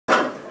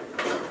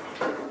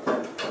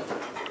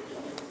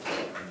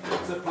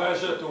a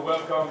pleasure to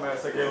welcome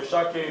Serguei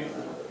Oushakine.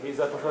 He's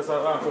a professor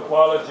of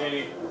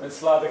anthropology and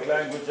Slavic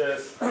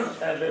languages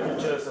and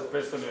literatures at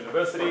Princeton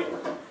University.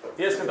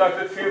 He has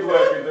conducted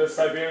fieldwork in the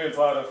Siberian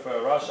part of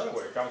Russia,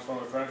 where he comes from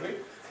apparently,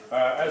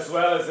 as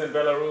well as in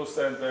Belarus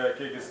and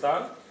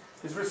Kyrgyzstan.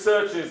 His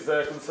research is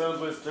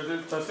concerned with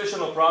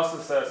transitional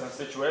processes and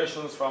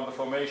situations from the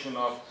formation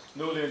of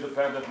newly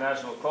independent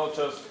national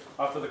cultures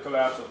after the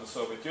collapse of the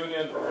Soviet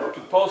Union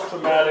to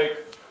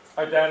post-traumatic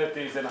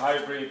identities and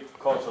hybrid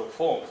cultural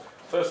forms.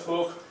 First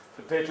book,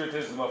 The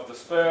Patriotism of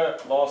Despair,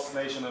 Lost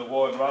Nation and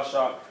War in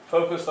Russia,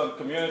 focused on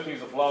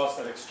communities of loss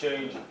and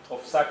exchange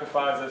of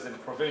sacrifices in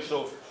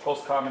provincial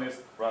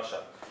post-communist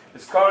Russia.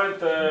 His current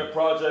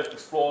project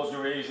explores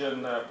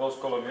Eurasian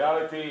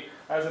postcoloniality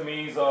as a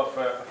means of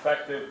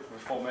effective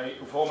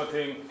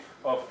reformating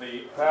of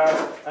the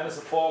past and as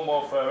a form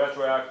of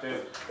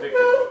retroactive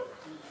victimhood.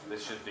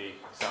 This should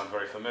sound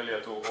very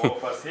familiar to all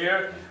of us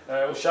here.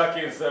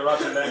 Oushakine's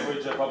Russian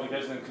language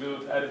publications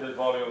include edited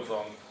volumes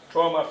on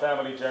trauma,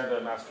 family, gender,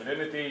 and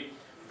masculinity.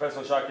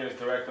 Professor Oushakine is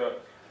director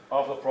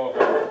of the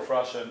program of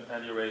Russian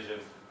and Eurasian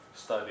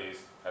Studies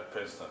at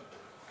Princeton.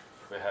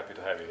 We're happy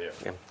to have you here.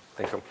 Yeah,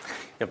 thank you.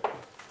 Yep.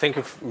 Thank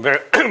you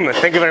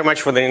very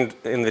much for the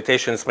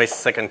invitation. It's my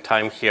second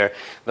time here,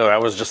 though I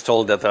was just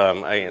told that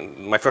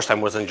my first time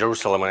was in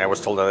Jerusalem, and I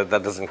was told that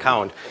that doesn't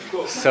count.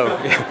 So,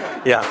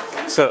 yeah,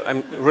 so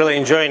I'm really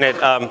enjoying it.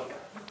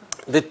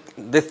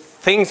 The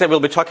things I will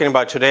be talking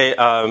about today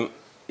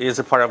is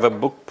a part of a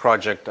book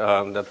project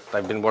that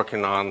I've been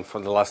working on for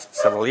the last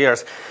several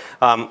years.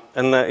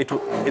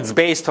 It's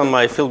based on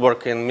my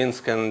fieldwork in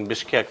Minsk and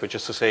Bishkek, which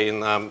is to say in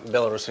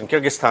Belarus and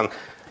Kyrgyzstan.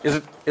 Is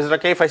it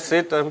okay if I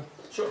sit?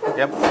 Sure.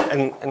 Yep.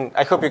 And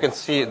I hope you can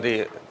see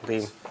the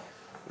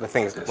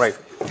things. Yes. Right.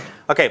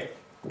 Okay.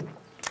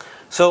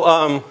 So,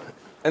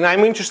 and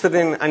I'm interested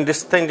in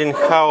understanding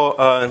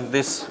how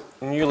these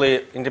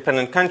newly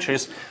independent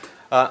countries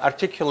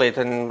articulate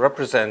and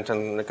represent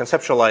and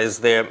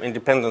conceptualize their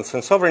independence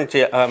and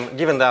sovereignty,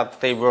 given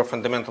that they were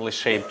fundamentally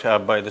shaped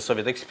by the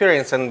Soviet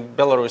experience, and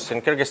Belarus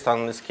and Kyrgyzstan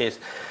in this case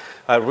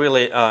are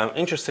really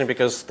interesting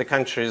because the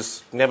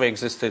countries never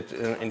existed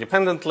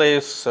independently,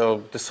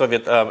 so the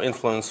Soviet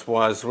influence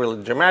was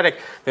really dramatic.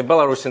 With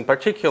Belarus in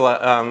particular,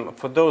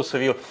 for those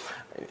of you,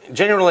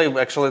 generally,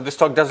 actually, this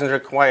talk doesn't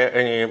require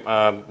any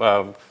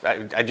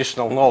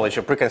additional knowledge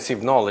or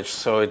preconceived knowledge,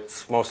 so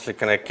it's mostly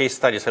kind of case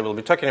studies I will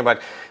be talking about.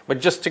 But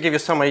just to give you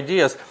some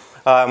ideas,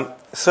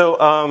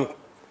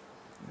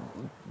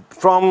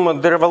 from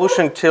the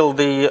revolution till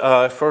the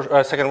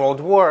Second World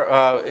War,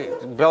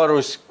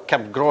 Belarus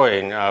kept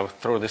growing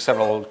through the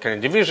several kind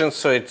of divisions.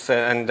 So it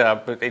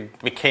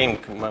became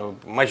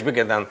much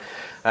bigger than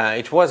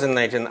it was in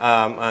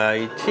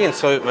 1918,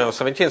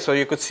 17. So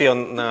you could see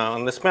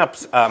on this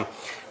maps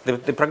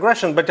the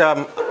progression. But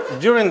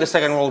during the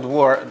Second World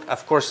War,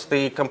 of course,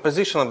 the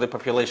composition of the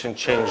population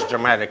changed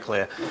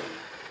dramatically.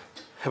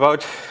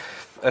 About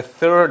a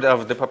third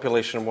of the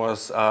population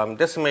was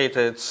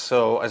decimated,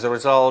 so as a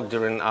result,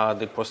 during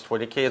the post-war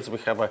decades, we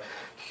have a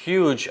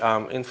huge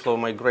inflow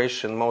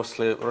migration,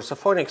 mostly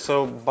Russophonic.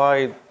 So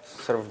by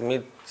sort of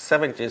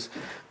mid-70s,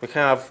 we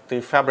have the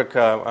fabric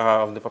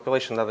of the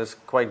population that is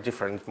quite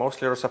different,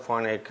 mostly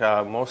Russophonic,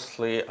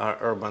 mostly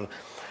urban,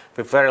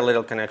 with very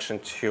little connection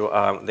to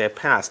their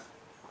past,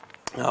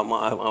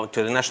 to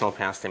the national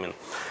past, I mean.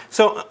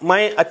 So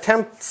my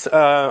attempts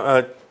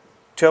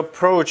to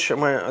approach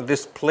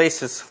these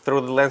places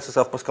through the lenses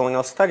of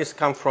postcolonial studies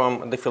come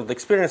from the field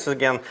experiences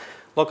again.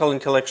 Local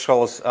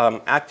intellectuals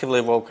actively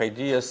evoke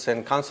ideas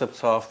and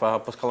concepts of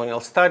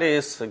postcolonial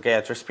studies.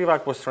 Gayatri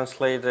Spivak was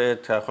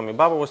translated, Homi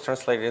Baba was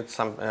translated,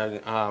 some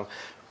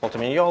Walter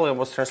Mignoli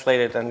was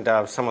translated,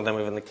 and some of them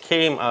even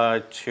came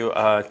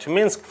to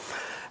Minsk.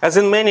 As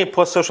in many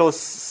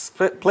post-socialist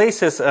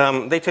places,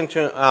 they tend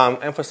to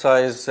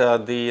emphasize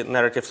the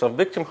narratives of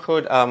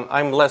victimhood.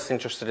 I'm less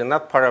interested in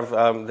that part of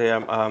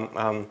the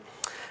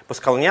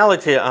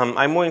postcoloniality.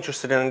 I'm more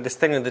interested in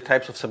understanding the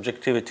types of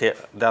subjectivity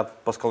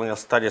that postcolonial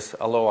studies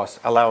allow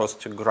us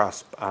to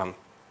grasp.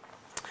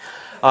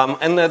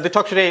 And the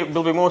talk today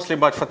will be mostly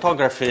about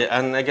photography.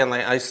 And again,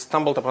 I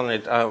stumbled upon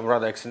it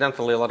rather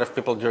accidentally. A lot of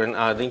people during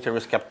the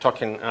interviews kept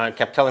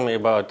telling me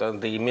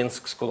about the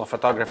Minsk School of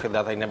Photography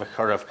that I never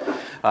heard of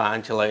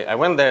until I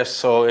went there.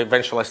 So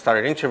eventually I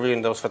started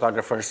interviewing those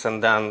photographers,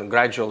 and then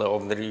gradually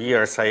over the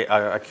years I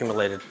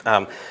accumulated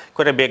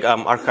quite a big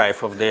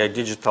archive of their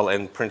digital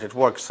and printed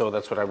work. So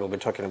that's what I will be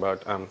talking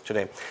about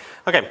today.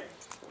 Okay,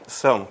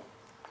 so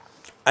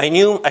I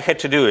knew I had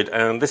to do it,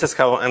 and this is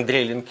how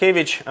Andrei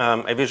Linkevich,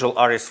 a visual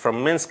artist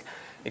from Minsk,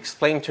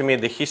 explained to me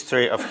the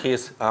history of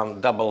his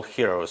double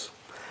heroes.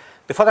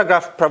 The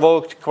photograph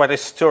provoked quite a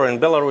stir in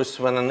Belarus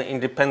when an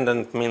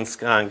independent Minsk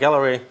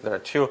gallery, there are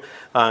two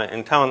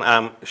in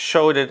town,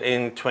 showed it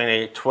in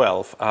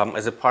 2012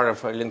 as a part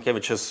of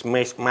Linkevich's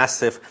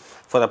massive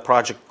photo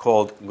project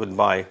called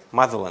Goodbye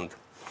Motherland.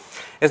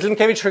 As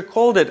Linkevich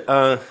recalled it,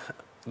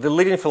 the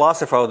leading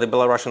philosopher of the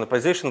Belarusian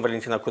opposition,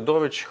 Valentina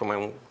Kudovich, whom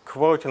I'm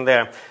quoting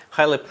there,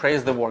 highly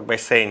praised the work by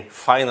saying,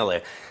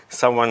 "Finally,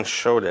 someone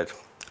showed it."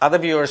 Other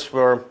viewers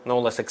were no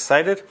less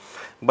excited,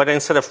 but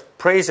instead of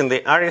praising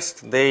the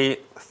artist, they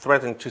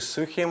threatened to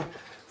sue him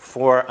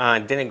for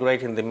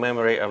denigrating the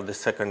memory of the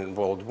Second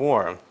World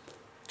War.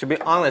 To be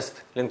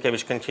honest,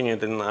 Linkevich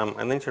continued in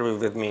an interview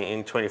with me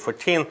in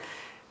 2014,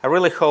 I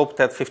really hope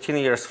that 15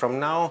 years from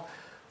now,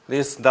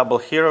 these double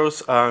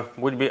heroes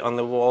would be on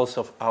the walls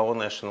of our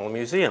national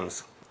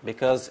museums,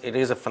 because it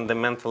is a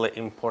fundamentally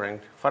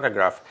important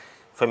photograph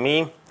for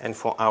me and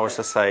for our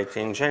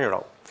society in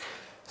general.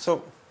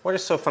 So what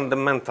is so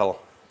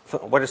fundamental?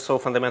 What is so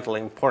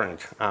fundamentally important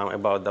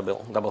about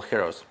double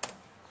heroes?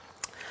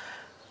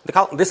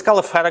 This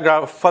color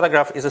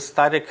photograph is a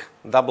static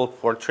double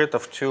portrait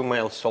of two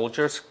male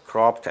soldiers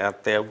cropped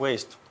at their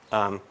waist.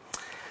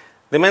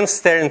 The men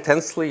stare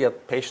intensely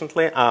yet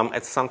patiently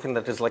at something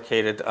that is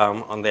located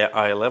on their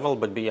eye level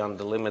but beyond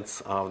the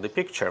limits of the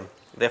picture.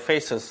 Their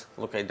faces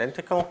look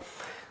identical.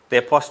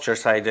 Their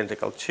postures are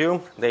identical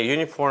too. Their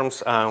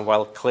uniforms,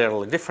 while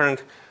clearly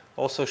different,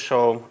 also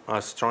show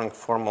a strong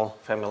formal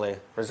family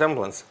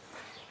resemblance.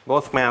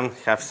 Both men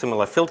have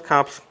similar field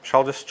caps,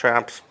 shoulder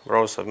straps,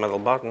 rows of metal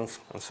buttons,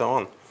 and so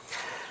on.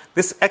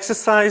 This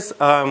exercise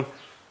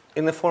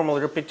in the formal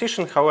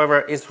repetition,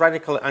 however, is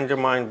radically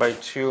undermined by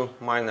two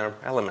minor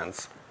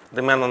elements.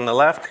 The man on the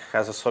left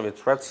has a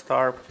Soviet Red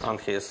Star on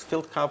his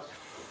field cap,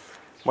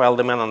 while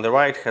the man on the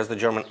right has the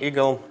German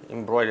eagle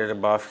embroidered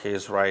above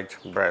his right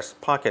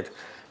breast pocket.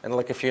 And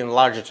like if you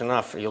enlarge it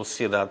enough, you'll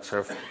see that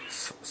sort of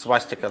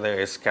swastika there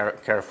is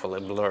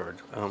carefully blurred.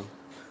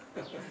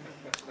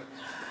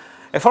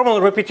 A formal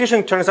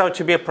repetition turns out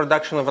to be a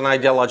production of an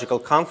ideological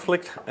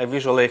conflict, a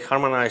visually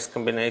harmonized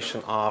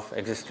combination of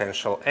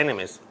existential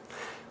enemies.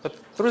 But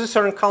there is a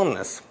certain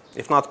calmness,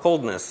 if not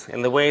coldness,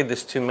 in the way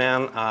these two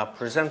men are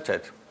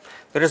presented.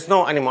 There is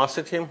no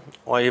animosity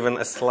or even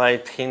a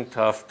slight hint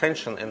of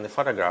tension in the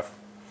photograph.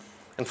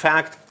 In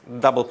fact, the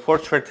double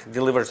portrait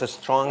delivers a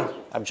strong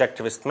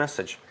objectivist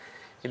message.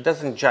 It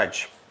doesn't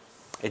judge.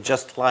 It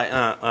just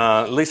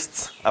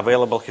lists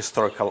available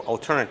historical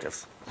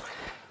alternatives.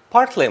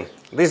 Partly,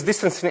 this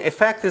distancing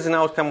effect is an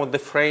outcome of the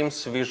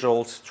frame's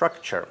visual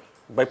structure.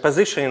 By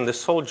positioning the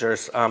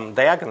soldiers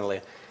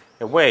diagonally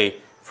away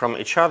from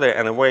each other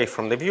and away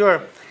from the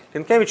viewer,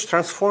 Linkevich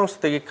transforms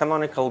the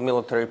canonical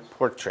military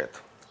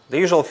portrait. The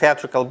usual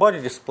theatrical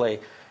body display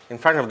in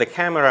front of the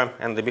camera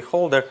and the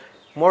beholder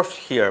morphed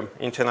here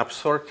into an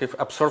absorptive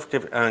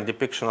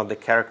depiction of the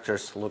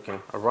characters looking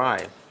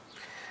awry.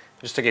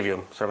 Just to give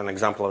you sort of an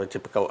example of a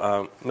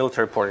typical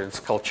military portrait,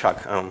 it's called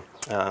Chuck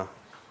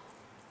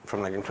from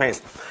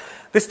 1920s.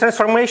 This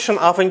transformation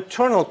of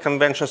internal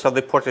conventions of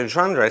the portrait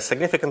genre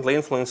significantly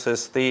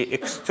influences the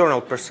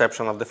external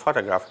perception of the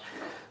photograph.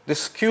 The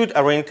skewed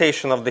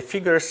orientation of the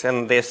figures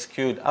and their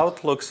skewed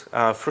outlooks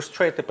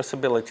frustrate the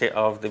possibility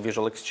of the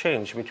visual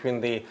exchange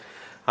between the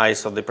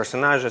eyes of the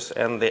personages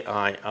and the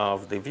eye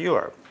of the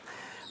viewer.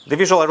 The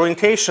visual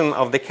orientation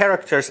of the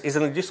characters is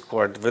in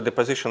discord with the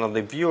position of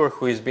the viewer,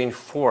 who is being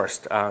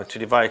forced to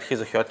divide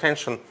his or her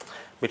attention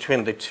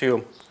between the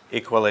two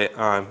equally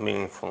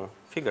meaningful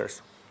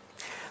figures.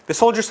 The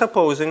soldiers are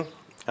posing,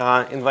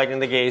 inviting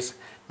the gaze,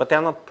 but they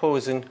are not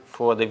posing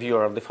for the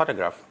viewer of the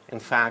photograph. In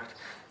fact,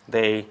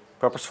 they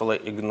purposefully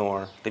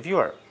ignore the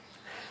viewer.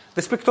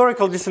 This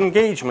pictorial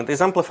disengagement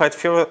is amplified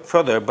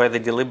further by the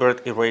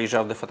deliberate erasure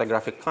of the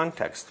photographic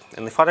context.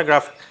 In the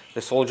photograph,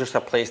 the soldiers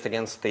are placed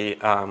against the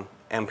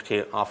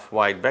empty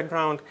off-white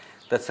background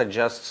that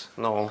suggests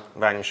no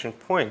vanishing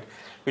point,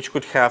 which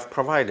could have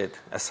provided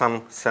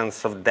some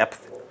sense of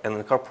depth and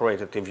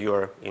incorporated the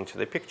viewer into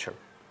the picture.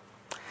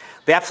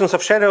 The absence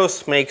of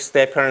shadows makes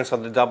the appearance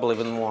of the double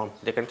even more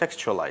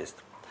decontextualized.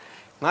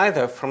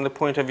 Neither from the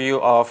point of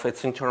view of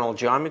its internal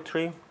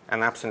geometry,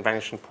 an absent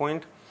vanishing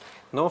point,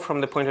 nor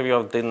from the point of view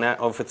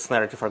of its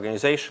narrative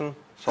organization,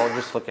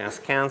 soldiers looking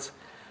askance,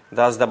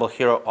 does double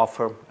hero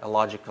offer a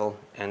logical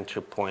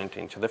entry point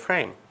into the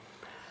frame.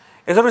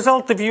 As a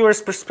result, the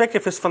viewer's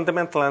perspective is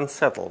fundamentally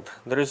unsettled.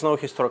 There is no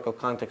historical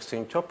context to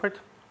interpret,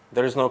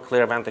 there is no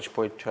clear vantage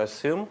point to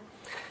assume,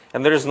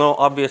 and there is no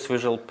obvious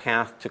visual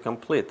path to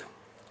complete.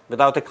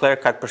 Without a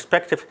clear-cut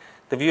perspective,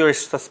 the viewer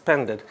is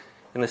suspended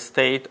in a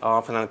state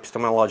of an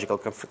epistemological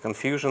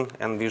confusion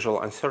and visual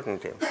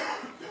uncertainty.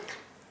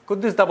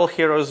 Could these double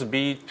heroes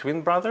be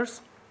twin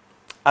brothers?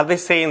 Are they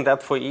saying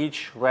that for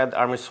each Red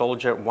Army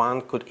soldier,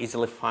 one could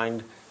easily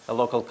find a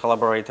local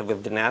collaborator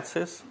with the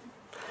Nazis?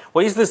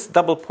 Or is this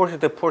double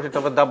portrait a portrait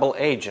of a double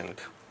agent?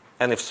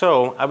 And if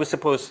so, are we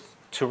supposed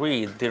to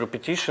read the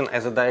repetition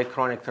as a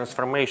diachronic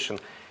transformation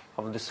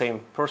of the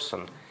same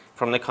person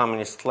from the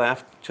communist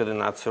left to the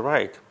Nazi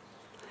right?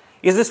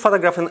 Is this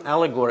photograph an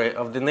allegory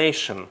of the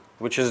nation,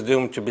 which is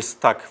doomed to be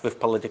stuck with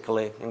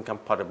politically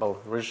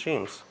incompatible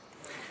regimes?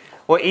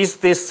 Or is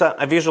this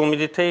a visual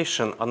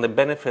meditation on the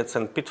benefits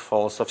and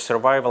pitfalls of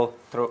survival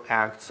through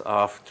acts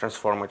of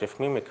transformative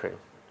mimicry?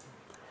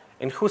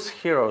 And whose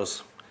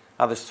heroes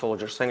are the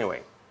soldiers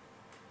anyway?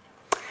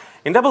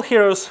 In Double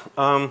Heroes,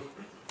 I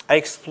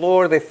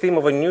explore the theme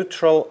of a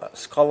neutral,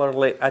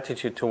 scholarly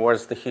attitude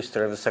towards the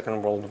history of the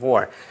Second World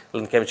War.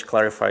 Linkevich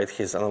clarified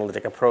his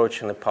analytic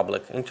approach in a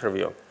public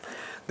interview.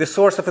 The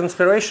source of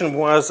inspiration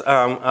was,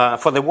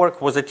 for the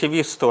work was a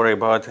TV story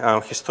about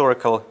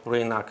historical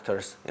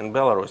reenactors in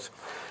Belarus.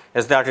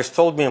 As the artist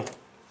told me,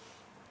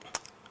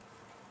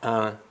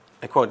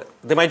 I quote,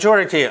 "The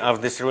majority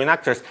of these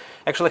reenactors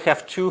actually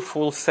have two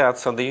full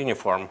sets of the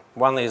uniform.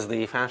 One is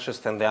the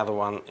fascist and the other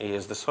one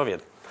is the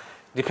Soviet.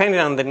 Depending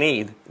on the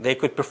need, they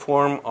could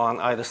perform on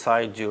either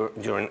side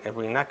during a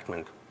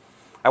reenactment.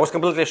 I was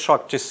completely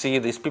shocked to see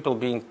these people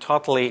being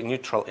totally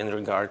neutral in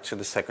regard to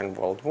the Second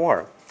World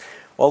War.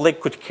 All they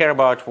could care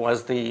about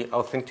was the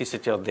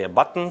authenticity of their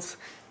buttons,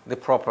 the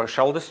proper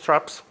shoulder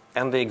straps,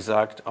 and the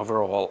exact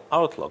overall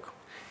outlook.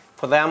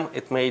 For them,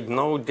 it made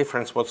no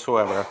difference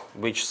whatsoever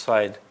which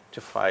side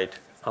to fight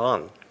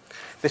on.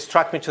 This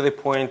struck me to the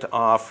point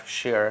of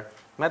sheer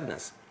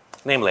madness.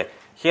 Namely,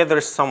 here there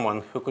is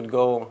someone who could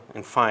go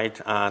and fight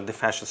the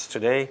fascists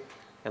today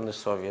and the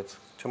Soviets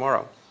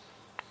tomorrow."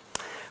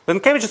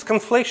 Linkevich's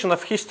conflation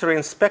of history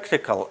and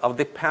spectacle, of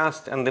the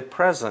past and the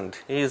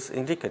present, is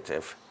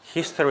indicative.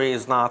 History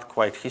is not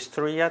quite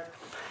history yet.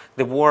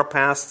 The war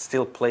past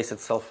still plays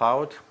itself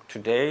out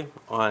today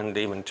and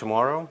even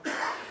tomorrow.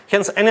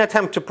 Hence, any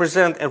attempt to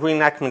present a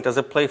reenactment as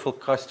a playful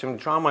costume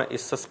drama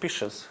is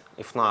suspicious,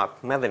 if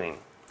not maddening,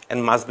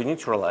 and must be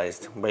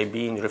neutralized by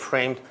being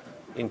reframed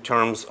in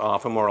terms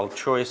of a moral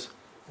choice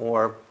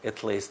or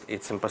at least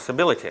its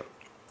impossibility.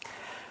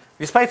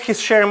 Despite his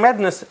sheer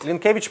madness,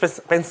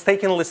 Linkevich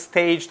painstakingly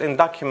staged and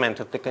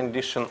documented the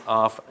condition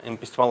of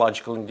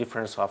epistemological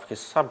indifference of his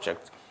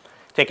subject,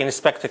 taking a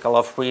spectacle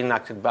of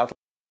reenacted battle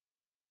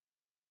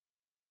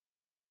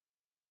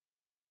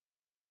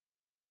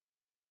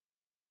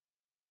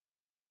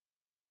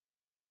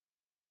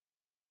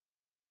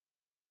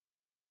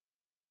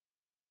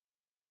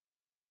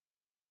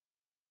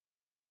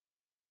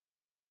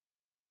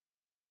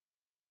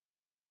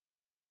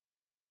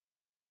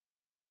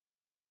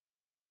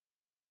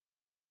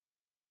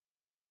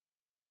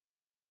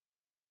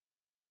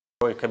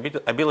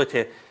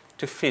ability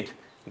to fit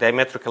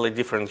diametrically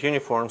different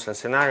uniforms and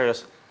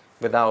scenarios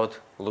without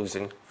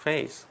losing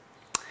face.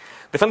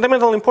 The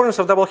fundamental importance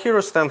of double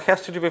heroes then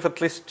has to do with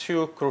at least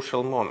two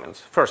crucial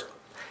moments. First,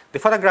 the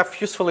photograph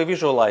usefully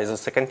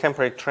visualizes a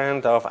contemporary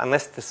trend of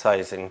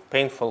anesthetizing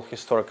painful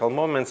historical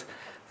moments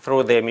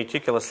through their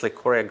meticulously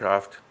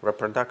choreographed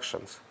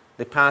reproductions.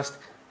 The past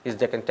is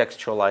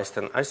decontextualized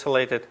and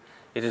isolated.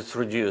 It is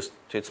reduced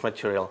to its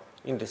material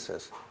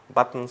indices,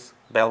 buttons,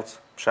 belts,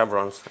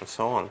 chevrons, and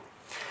so on.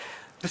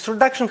 This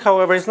reduction,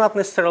 however, is not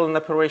necessarily an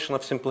operation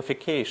of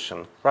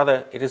simplification.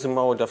 Rather, it is a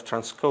mode of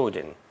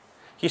transcoding.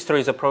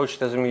 History is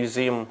approached as a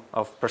museum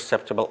of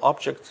perceptible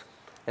objects,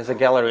 as a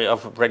gallery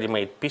of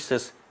ready-made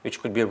pieces which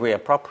could be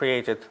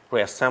reappropriated,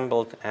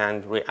 reassembled,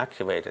 and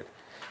reactivated.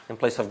 In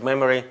place of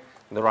memory,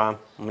 there are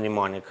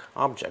mnemonic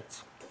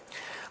objects.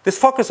 This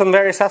focus on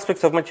various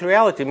aspects of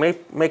materiality may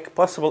make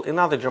possible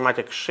another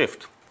dramatic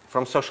shift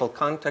from social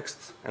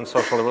contexts and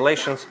social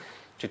relations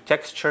to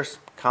textures,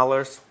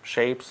 colors,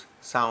 shapes,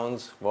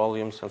 sounds,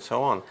 volumes, and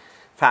so on.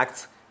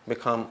 Facts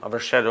become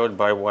overshadowed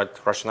by what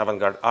Russian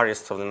avant-garde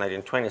artists of the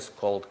 1920s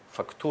called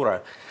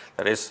factura,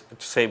 that is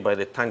to say, by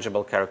the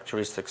tangible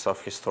characteristics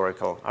of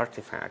historical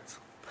artifacts.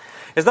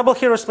 As double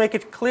heroes make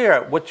it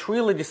clear, what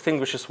really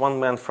distinguishes one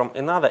man from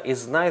another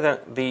is neither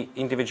the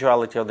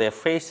individuality of their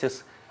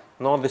faces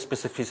nor the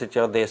specificity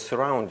of their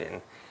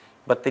surrounding,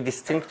 but the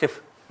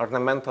distinctive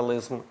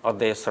ornamentalism of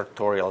their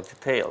sartorial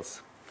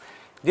details.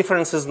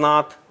 Difference is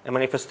not a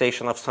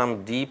manifestation of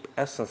some deep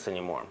essence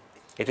anymore.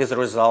 It is a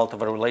result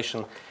of a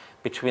relation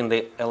between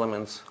the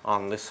elements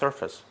on the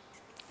surface.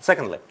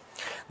 Secondly,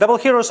 double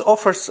heroes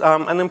offers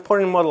an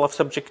important model of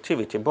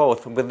subjectivity,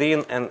 both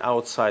within and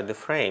outside the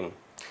frame.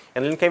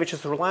 And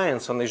Linkevich's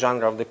reliance on the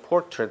genre of the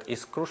portrait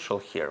is crucial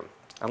here.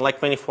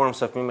 Unlike many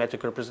forms of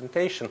mimetic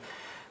representation,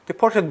 the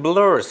portrait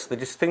blurs the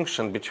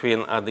distinction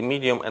between the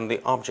medium and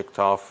the object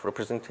of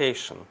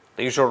representation.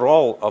 The usual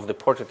role of the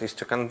portrait is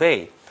to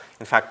convey,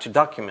 in fact, to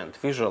document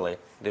visually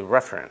the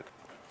referent.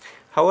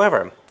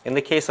 However, in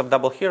the case of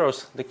double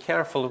heroes, the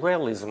careful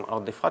realism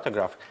of the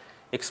photograph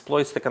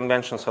exploits the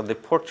conventions of the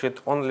portrait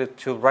only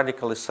to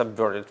radically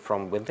subvert it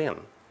from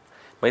within.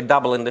 By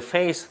doubling the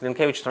face,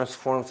 Linkevich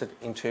transforms it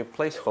into a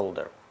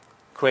placeholder.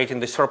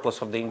 Creating the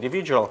surplus of the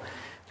individual,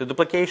 the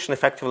duplication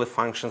effectively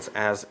functions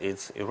as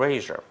its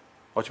erasure.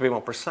 Or to be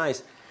more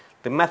precise,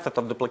 the method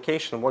of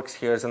duplication works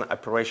here as an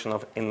operation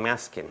of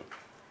unmasking.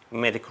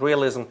 Mimetic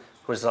realism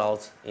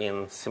results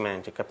in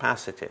semantic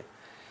opacity.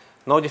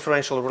 No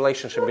differential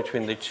relationship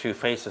between the two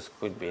faces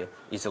could be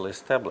easily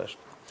established.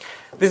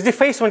 This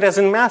defacement as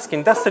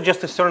unmasking does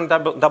suggest a certain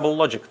double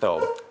logic,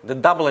 though. The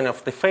doubling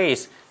of the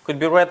face could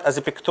be read as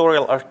a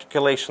pictorial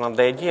articulation of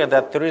the idea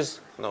that there is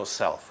no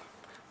self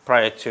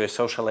prior to a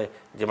socially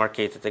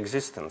demarcated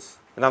existence.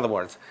 In other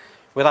words,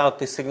 without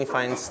the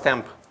signifying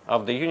stamp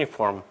of the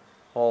uniform,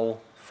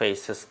 all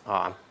faces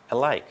are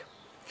alike.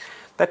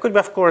 There could be,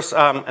 of course,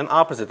 an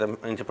opposite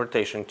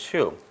interpretation,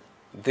 too.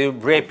 The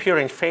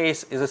reappearing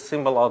face is a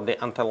symbol of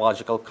the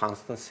ontological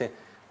constancy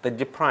that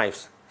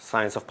deprives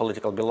signs of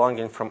political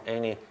belonging from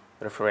any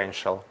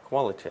referential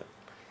quality.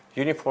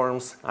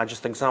 Uniforms are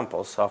just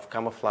examples of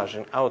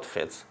camouflaging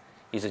outfits,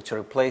 easy to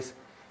replace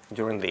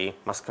during the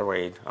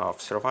masquerade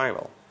of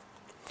survival.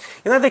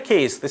 In either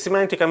case, the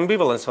semantic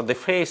ambivalence of the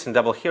face in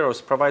Double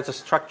Heroes provides a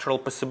structural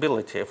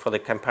possibility for the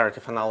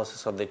comparative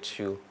analysis of the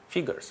two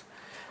figures.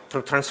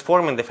 Through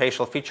transforming the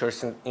facial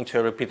features into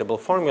a repeatable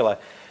formula,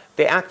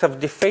 the act of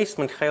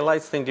defacement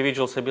highlights the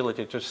individual's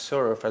ability to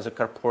serve as a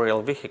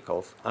corporeal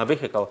vehicle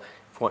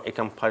for a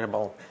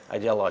compatible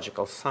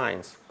ideological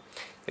signs.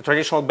 The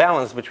traditional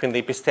balance between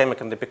the epistemic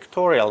and the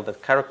pictorial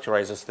that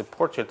characterizes the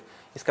portrait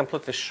is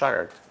completely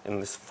shattered in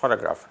this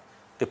photograph.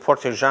 The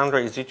portrait genre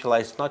is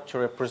utilized not to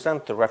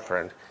represent the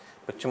referent,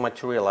 but to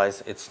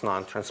materialize its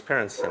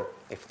non-transparency,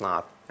 if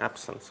not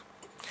absence.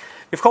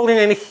 If holding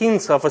any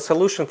hints of a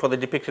solution for the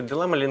depicted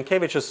dilemma,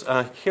 Linkevich's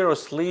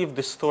heroes leave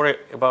the story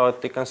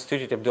about the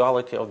constitutive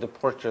duality of the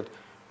portrait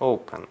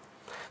open.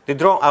 They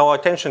draw our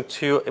attention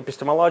to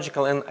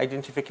epistemological and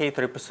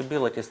identificatory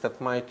possibilities that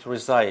might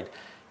reside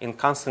in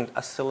constant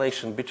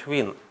oscillation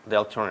between the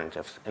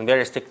alternatives, in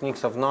various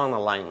techniques of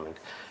non-alignment,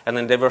 and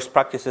in diverse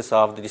practices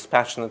of the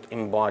dispassionate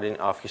embodying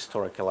of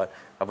historically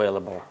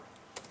available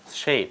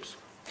shapes.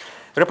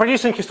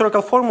 Reproducing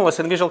historical formulas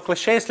and visual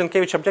cliches,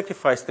 Linkevich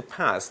objectifies the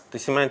past. The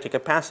semantic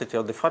capacity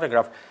of the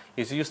photograph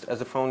is used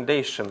as a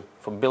foundation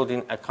for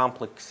building a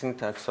complex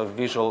syntax of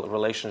visual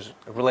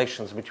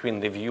relations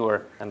between the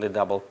viewer and the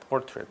double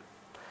portrait.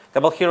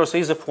 Double Heroes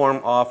is a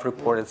form of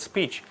reported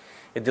speech,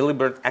 a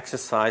deliberate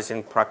exercise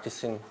in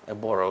practicing a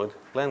borrowed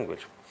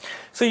language.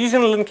 So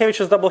using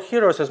Linkevich's Double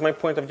Heroes as my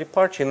point of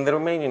departure, in the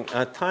remaining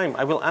time,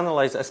 I will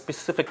analyze a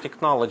specific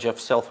technology of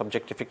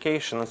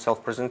self-objectification and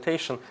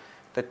self-presentation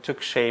that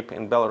took shape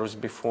in Belarus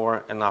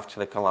before and after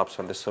the collapse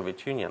of the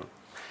Soviet Union.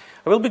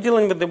 I will be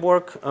dealing with the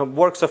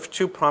works of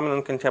two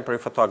prominent contemporary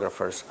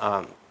photographers,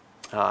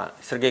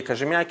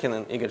 Serguei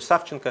and Igor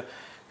Savchenko,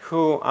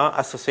 who are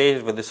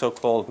associated with the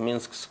so-called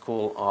Minsk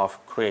School of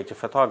Creative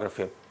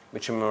Photography,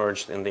 which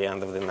emerged in the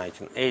end of the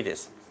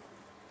 1980s.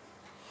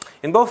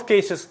 In both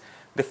cases,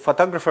 the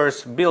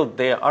photographers built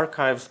their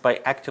archives by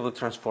actively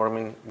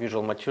transforming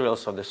visual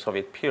materials of the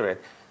Soviet period.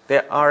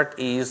 Their art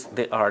is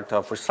the art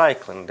of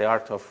recycling, the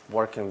art of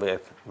working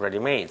with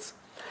ready-mades.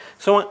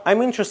 So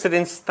I'm interested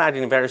in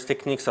studying various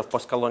techniques of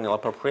postcolonial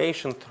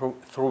appropriation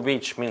through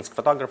which Minsk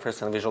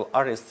photographers and visual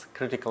artists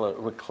critically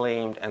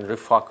reclaimed and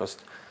refocused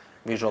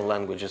visual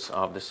languages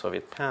of the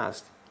Soviet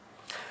past.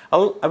 I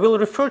will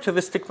refer to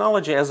this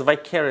technology as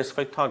vicarious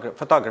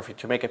photography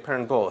to make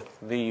apparent both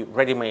the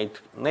ready-made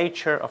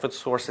nature of its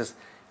sources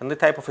and the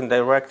type of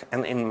indirect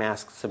and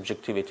unmasked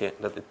subjectivity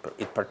that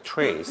it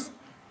portrays.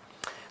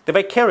 The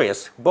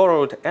vicarious,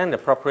 borrowed, and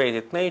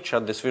appropriated nature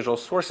of these visual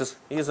sources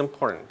is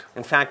important.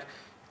 In fact,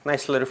 it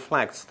nicely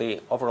reflects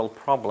the overall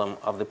problem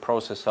of the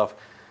process of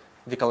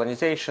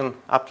decolonization,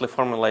 aptly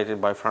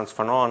formulated by Franz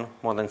Fanon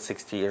more than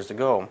 60 years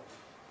ago.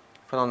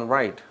 Fanon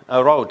wrote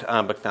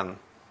back then,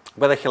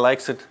 whether he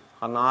likes it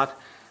or not,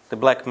 the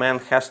black man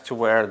has to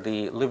wear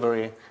the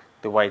livery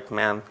the white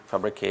man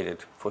fabricated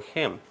for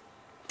him.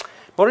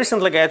 More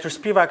recently, Gayatri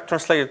Spivak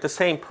translated the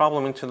same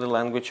problem into the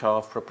language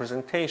of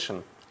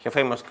representation. Her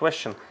famous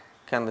question,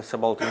 can the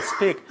subaltern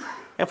speak,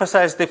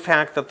 emphasized the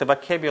fact that the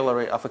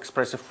vocabulary of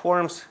expressive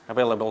forms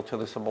available to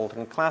the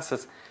subaltern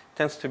classes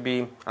tends to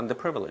be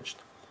underprivileged.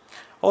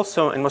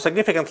 Also, and more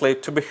significantly,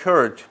 to be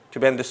heard, to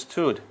be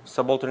understood,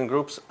 subaltern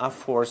groups are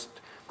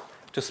forced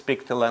to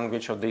speak the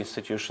language of the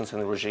institutions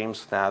and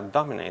regimes that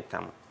dominate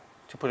them.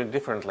 To put it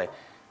differently,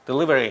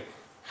 delivery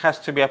has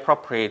to be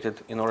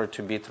appropriated in order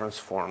to be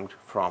transformed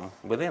from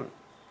within.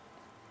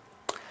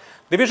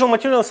 The visual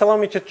materials allow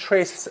me to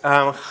trace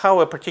how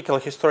a particular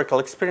historical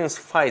experience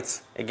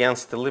fights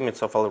against the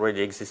limits of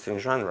already existing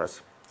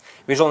genres.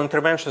 Visual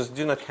interventions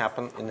do not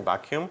happen in a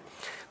vacuum.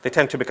 They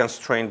tend to be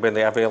constrained by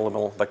the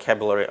available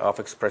vocabulary of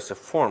expressive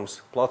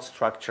forms, plot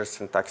structures,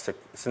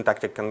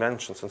 syntactic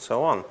conventions, and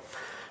so on.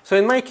 So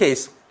in my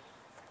case,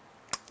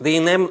 the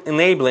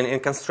enabling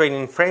and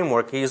constraining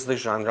framework is the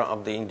genre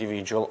of the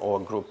individual or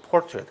group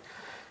portrait.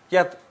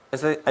 Yet,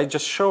 as I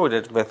just showed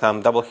it with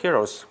Double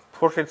Heroes,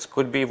 portraits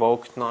could be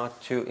evoked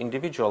not to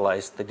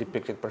individualize the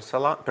depicted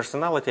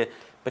personality,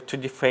 but to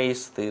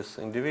deface this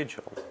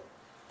individual.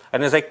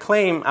 And as I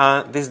claim,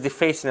 this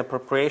defacing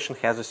appropriation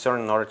has a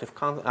certain narrative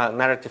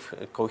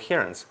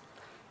coherence.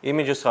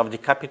 Images of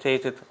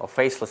decapitated or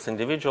faceless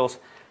individuals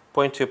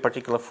point to a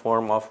particular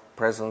form of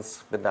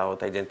presence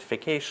without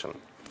identification.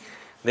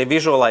 They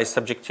visualize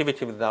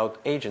subjectivity without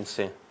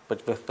agency,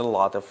 but with a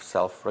lot of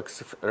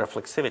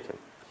self-reflexivity.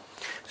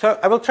 So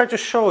I will try to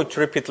show, to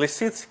repeat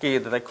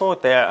Lisitsky, that I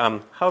quote there,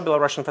 how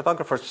Belarusian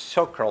photographers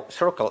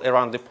circle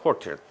around the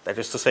portrait. That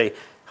is to say,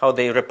 how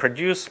they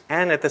reproduce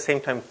and at the same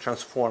time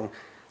transform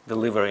the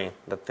livery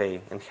that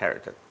they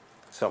inherited.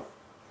 So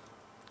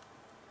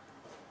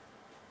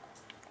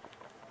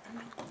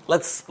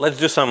let's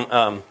do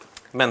some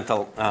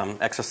mental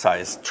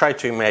exercise. Try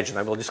to imagine.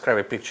 I will describe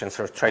a picture and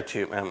sort of try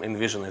to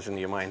envision it in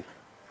your mind.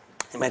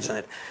 Imagine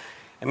it.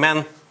 A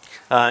man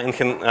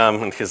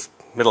in his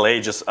middle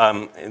ages,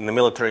 in the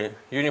military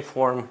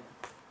uniform,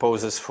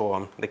 poses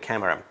for the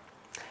camera.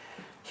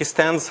 He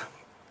stands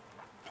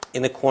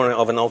in the corner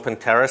of an open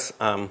terrace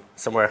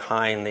somewhere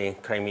high in the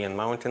Crimean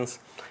mountains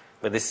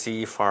with the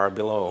sea far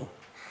below.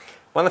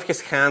 One of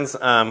his hands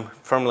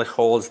firmly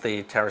holds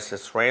the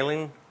terrace's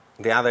railing.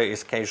 The other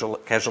is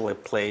casually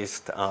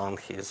placed on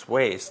his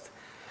waist.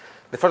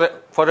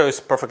 The photo is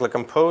perfectly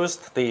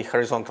composed. The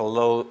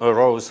horizontal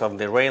rows of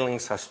the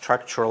railings are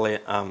structurally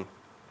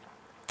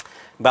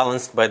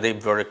balanced by the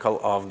vertical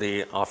of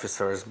the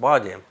officer's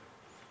body.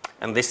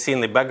 And the scene in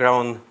the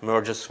background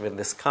merges with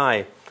the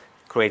sky,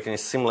 creating a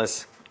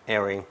seamless,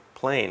 airy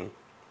plane.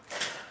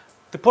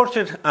 The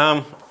portrait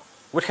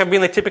would have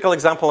been a typical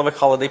example of a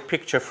holiday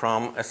picture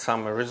from a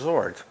summer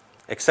resort,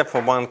 except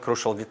for one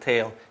crucial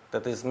detail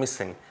that is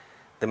missing: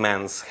 the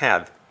man's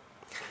head.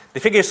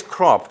 The figure is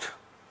cropped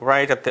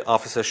right at the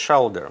officer's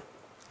shoulder.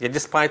 Yet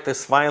despite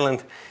this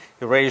violent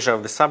erasure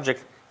of the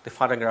subject, the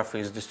photograph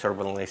is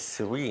disturbingly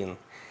serene.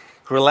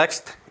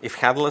 Relaxed, if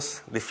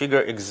headless, the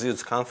figure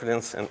exudes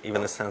confidence and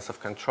even a sense of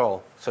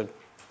control. So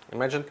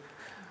imagine,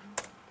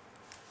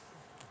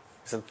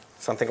 is it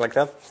something like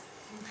that?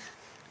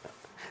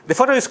 The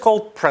photo is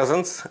called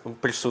Presence,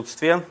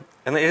 Присутствие,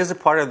 and it is a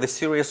part of the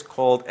series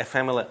called A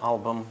Family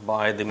Album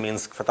by the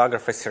Minsk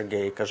photographer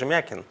Serguei.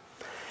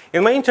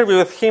 In my interview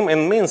with him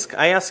in Minsk,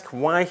 I asked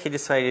why he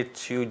decided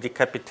to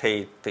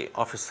decapitate the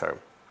officer.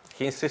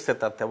 He insisted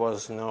that there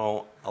was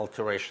no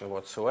alteration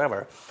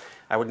whatsoever.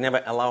 I would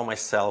never allow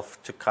myself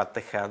to cut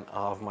the head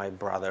of my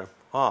brother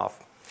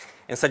off,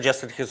 and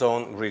suggested his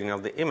own reading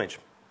of the image.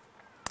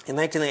 In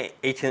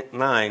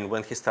 1989,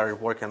 when he started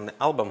working on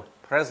the album,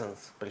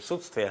 Presence,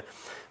 Присутствие,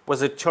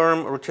 was a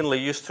term routinely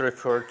used to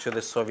refer to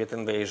the Soviet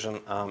invasion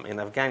in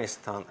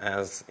Afghanistan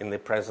as in the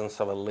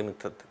presence of a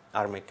limited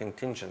army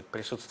contingent,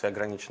 присутствие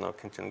ограниченного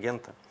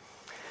контингента.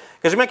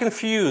 Kazhimyakin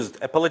fused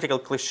a political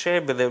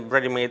cliché with a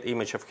ready-made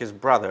image of his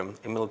brother,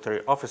 a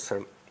military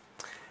officer,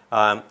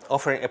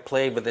 offering a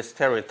play with a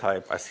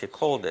stereotype, as he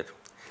called it.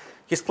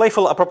 His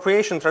playful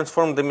appropriation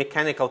transformed the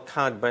mechanical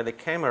cut by the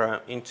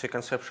camera into a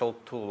conceptual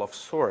tool of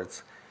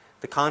sorts.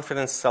 The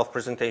confident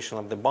self-presentation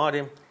of the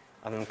body,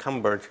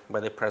 unencumbered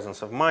by the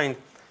presence of mind,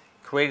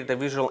 created a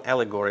visual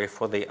allegory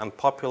for the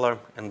unpopular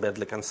and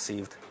badly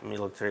conceived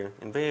military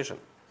invasion.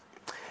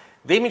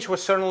 The image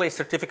was certainly a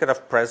certificate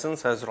of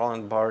presence, as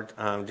Roland Barthes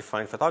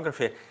defined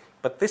photography,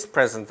 but this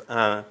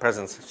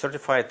presence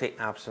certified the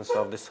absence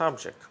of the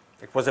subject.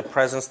 It was a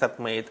presence that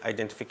made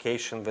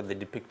identification with the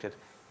depicted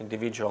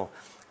individual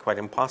quite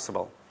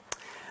impossible.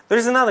 There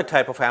is another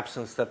type of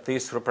absence that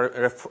this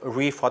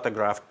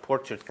re-photographed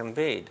portrait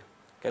conveyed.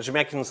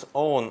 Kazhimyakin's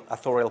own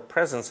authorial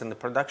presence in the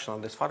production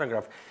of this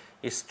photograph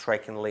is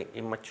strikingly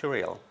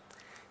immaterial.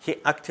 He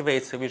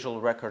activates a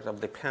visual record of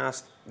the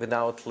past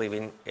without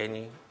leaving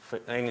any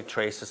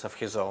traces of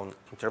his own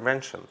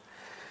intervention.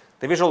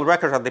 The visual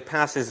record of the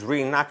past is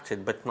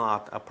reenacted but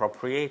not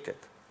appropriated.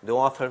 The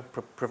author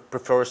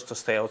prefers to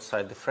stay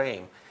outside the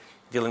frame,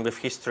 dealing with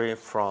history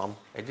from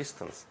a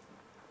distance.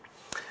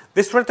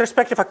 This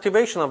retrospective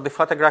activation of the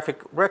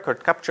photographic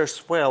record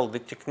captures well the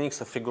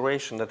techniques of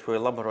figuration that were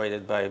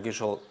elaborated by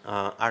visual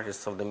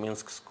artists of the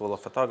Minsk School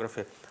of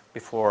Photography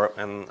before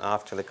and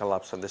after the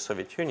collapse of the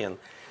Soviet Union.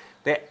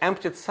 Their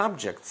emptied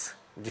subjects,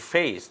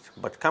 defaced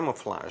but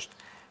camouflaged,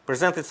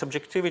 presented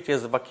subjectivity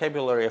as a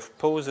vocabulary of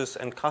poses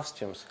and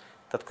costumes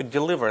that could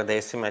deliver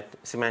their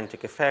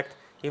semantic effect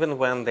even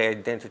when the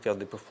identity of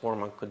the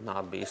performer could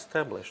not be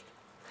established.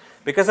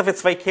 Because of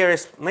its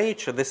vicarious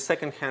nature, this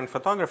second-hand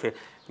photography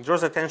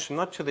draws attention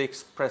not to the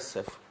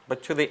expressive,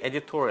 but to the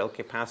editorial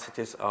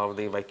capacities of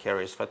the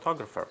vicarious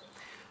photographer.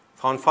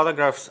 Found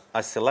photographs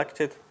are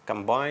selected,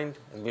 combined,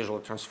 and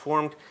visually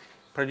transformed,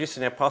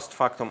 producing a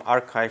post-factum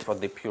archive of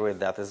the period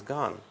that is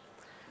gone.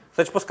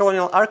 Such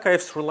postcolonial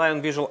archives rely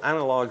on visual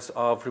analogs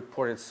of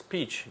reported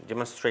speech,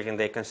 demonstrating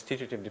their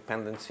constitutive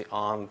dependency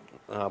on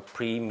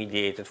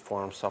pre-mediated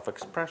forms of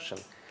expression.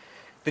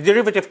 The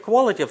derivative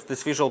quality of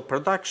this visual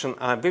production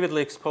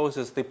vividly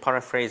exposes the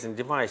paraphrasing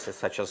devices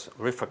such as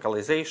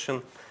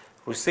refocalization,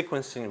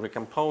 resequencing,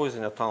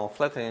 recomposing, or tonal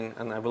flattening,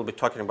 and I will be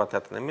talking about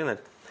that in a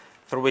minute,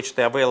 through which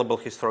the available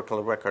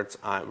historical records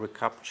are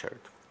recaptured.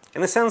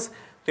 In a sense,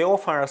 they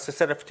offer us a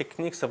set of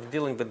techniques of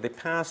dealing with the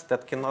past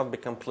that cannot be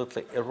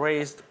completely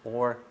erased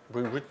or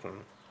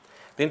rewritten.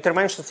 The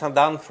interventions are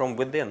done from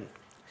within,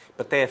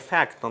 but their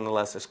effect,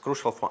 nonetheless, is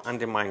crucial for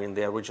undermining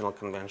the original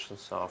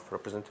conventions of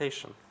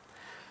representation.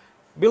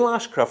 Bill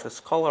Ashcroft, a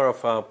scholar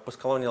of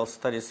postcolonial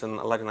studies in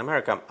Latin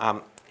America,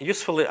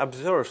 usefully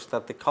observes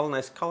that the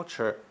colonized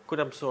culture could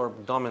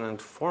absorb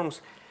dominant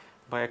forms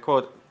by,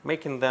 quote,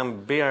 making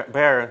them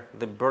bear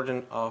the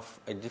burden of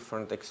a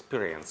different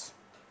experience.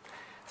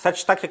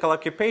 Such tactical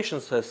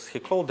occupations, as he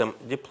called them,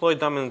 deploy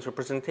dominant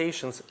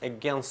representations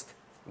against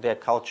their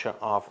culture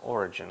of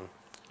origin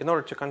in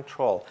order to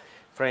control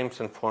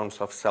frames and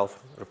forms of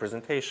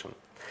self-representation.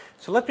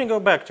 So let me go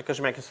back to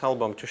Kazhimyakin's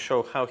album to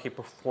show how he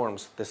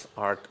performs this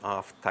art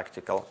of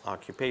tactical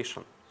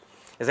occupation.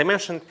 As I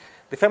mentioned,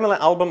 the family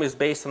album is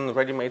based on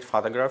ready-made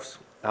photographs,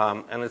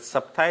 and its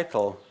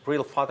subtitle,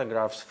 Real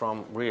Photographs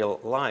from Real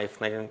Life,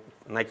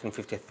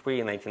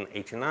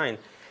 1953-1989,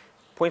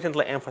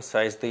 pointedly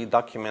emphasize the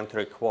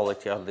documentary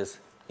quality of these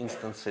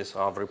instances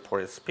of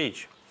reported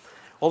speech.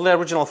 All the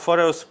original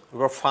photos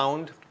were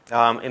found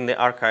in the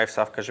archives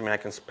of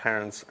Kazhemyakin's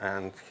parents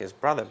and his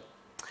brother.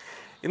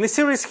 In the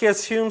series, he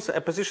assumes a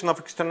position of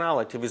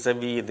externality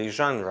vis-à-vis the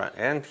genre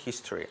and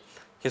history.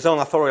 His own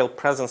authorial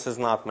presence is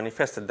not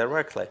manifested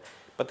directly,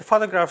 but the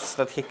photographs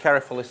that he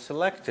carefully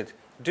selected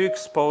do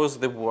expose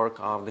the work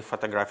of the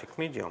photographic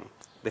medium.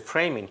 The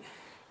framing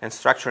and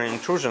structural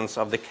intrusions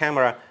of the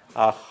camera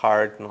are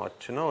hard not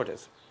to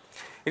notice.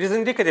 It is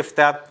indicative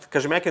that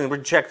Kazhemyakin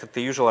rejected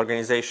the usual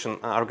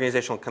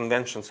organizational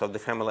conventions of the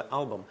family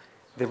album.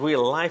 The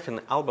real life in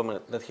the album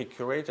that he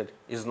curated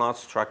is not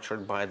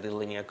structured by the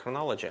linear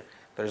chronology.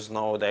 There is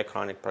no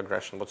diachronic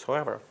progression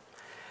whatsoever.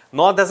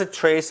 Nor does it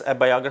trace a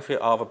biography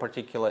of a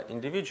particular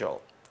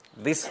individual.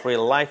 This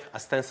real life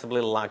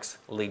ostensibly lacks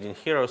leading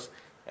heroes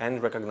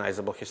and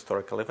recognizable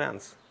historical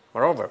events.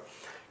 Moreover,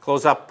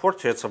 close-up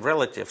portraits of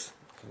relatives,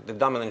 the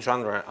dominant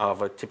genre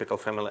of a typical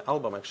family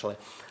album actually,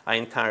 are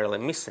entirely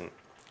missing.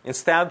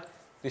 Instead,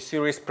 the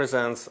series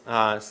presents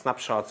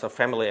snapshots of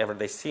family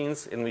everyday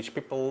scenes in which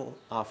people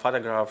are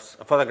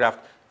photographed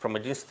from a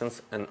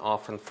distance and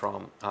often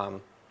from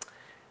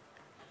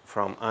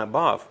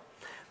above.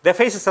 Their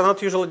faces are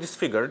not usually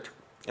disfigured,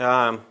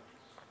 but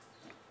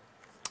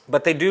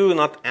they do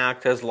not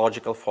act as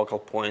logical focal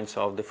points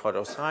of the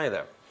photos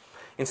either.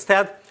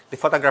 Instead, the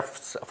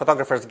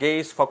photographer's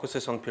gaze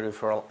focuses on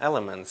peripheral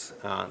elements.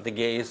 The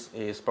gaze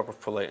is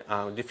purposefully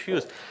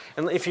diffused.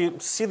 And if you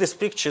see this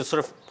picture, it's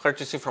sort of hard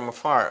to see from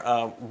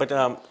afar, but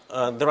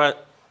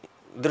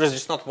there is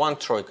just not one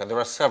troika, there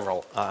are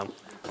several.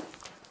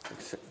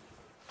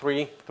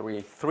 3,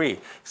 3, 3.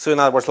 So in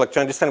other words, like to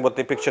understand what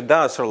the picture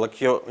does, or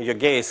like your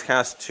gaze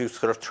has to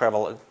sort of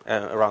travel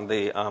around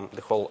the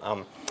whole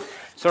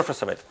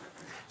surface of it.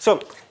 So,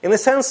 in a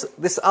sense,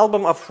 this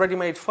album of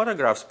ready-made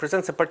photographs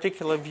presents a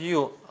particular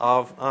view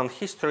of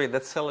history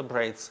that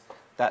celebrates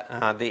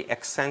the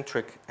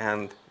eccentric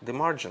and the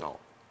marginal.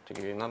 To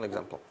give you another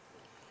example.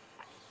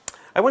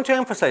 I want to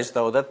emphasize,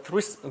 though, that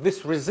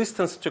this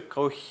resistance to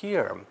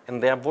cohere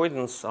and the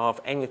avoidance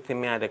of any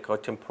thematic or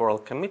temporal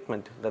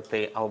commitment that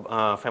the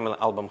family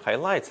album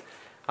highlights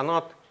are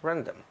not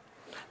random.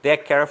 They are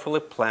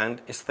carefully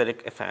planned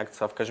aesthetic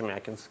effects of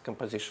Kazhemyakin's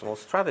compositional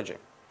strategy.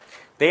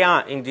 They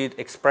are indeed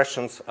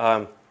expressions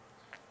of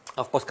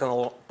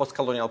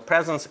postcolonial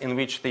presence in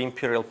which the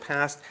imperial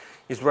past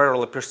is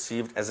rarely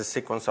perceived as a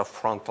sequence of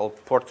frontal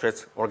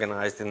portraits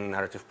organized in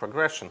narrative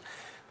progression,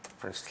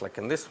 for instance, like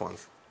in this one.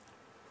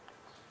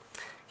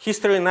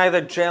 History neither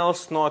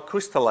gels nor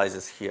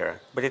crystallizes here,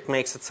 but it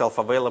makes itself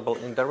available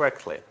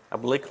indirectly,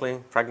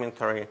 obliquely,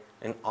 fragmentary,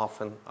 and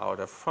often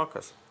out of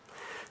focus.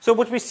 So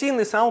what we see in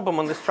this album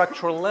on the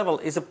structural level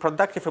is a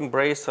productive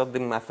embrace of the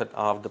method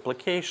of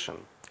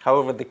duplication.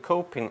 However, the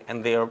copying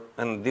and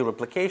the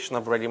replication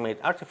of ready-made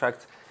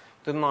artifacts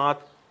do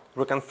not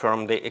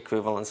reconfirm the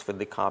equivalence with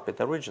the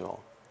copied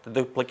original. The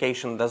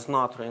duplication does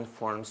not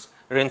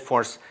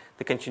reinforce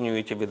the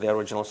continuity with the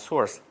original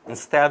source.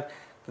 Instead,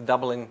 the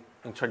doubling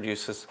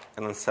introduces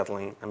an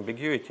unsettling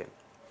ambiguity.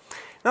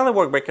 Another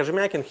work by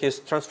Kazhemyakin, his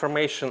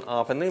Transformation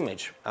of an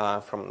Image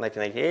from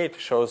 1988,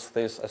 shows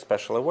this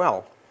especially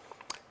well.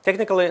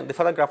 Technically, the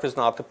photograph is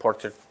not a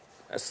portrait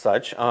as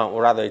such,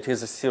 or rather it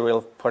is a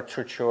serial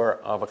portraiture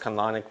of a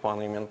canonic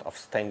monument of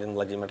standing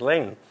Vladimir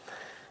Lenin.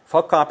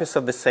 4 copies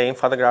of the same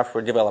photograph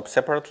were developed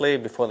separately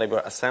before they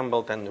were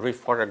assembled and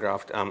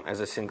rephotographed as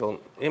a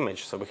single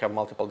image, so we have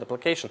multiple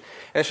duplication.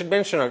 And I should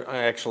mention,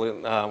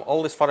 actually,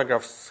 all these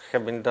photographs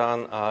have been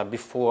done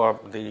before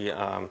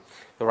the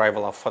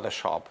arrival of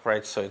Photoshop,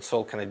 right? So it's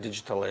all kind of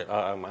digitally,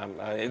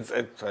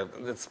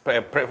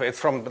 it's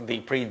from the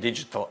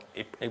pre-digital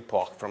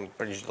epoch, from the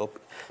pre-digital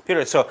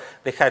period. So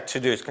they had to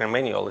do it kind of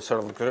manually.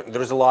 Sort of,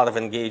 there is a lot of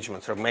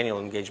engagement, sort of manual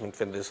engagement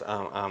with these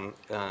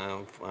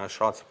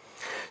shots.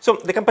 So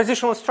the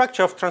compositional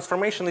structure of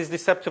transformation is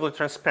deceptively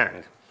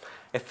transparent.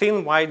 A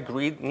thin white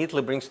grid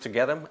neatly brings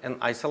together and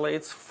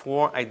isolates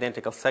 4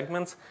 identical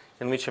segments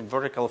in which a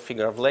vertical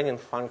figure of Lenin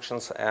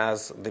functions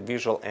as the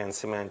visual and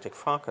semantic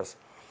focus.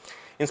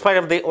 In spite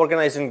of the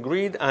organizing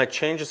grid,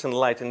 changes in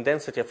light and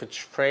density of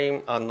each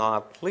frame are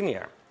not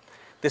linear.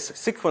 This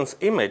sequence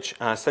image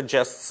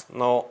suggests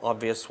no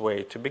obvious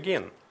way to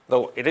begin,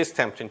 though it is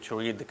tempting to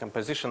read the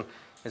composition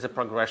as a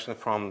progression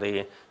from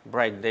the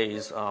bright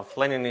days of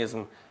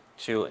Leninism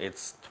to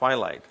its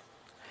twilight.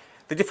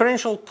 The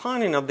differential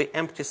toning of the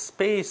empty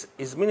space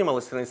is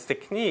minimalist in its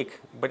technique,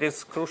 but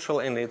it's crucial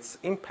in its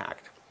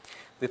impact.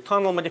 The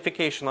tonal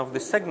modification of the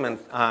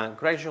segment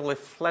gradually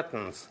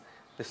flattens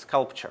the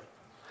sculpture.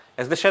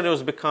 As the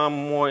shadows become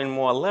more and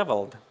more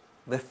leveled,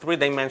 the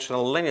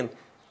 3-dimensional Lenin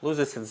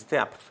loses its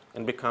depth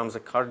and becomes a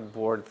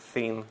cardboard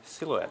thin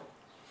silhouette.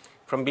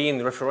 From being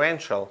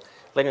referential,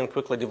 Lenin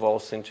quickly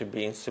devolves into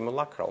being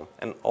simulacral,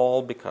 and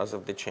all because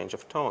of the change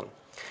of tone.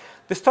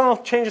 These tonal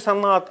changes are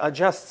not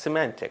just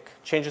semantic.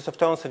 Changes of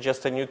tone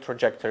suggest a new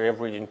trajectory of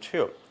reading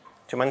too.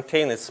 To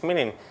maintain its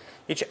meaning,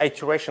 each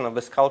iteration of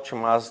the sculpture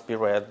must be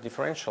read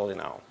differentially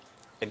now.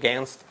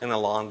 against and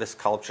along the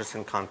sculptures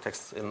and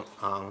contexts in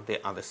the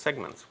other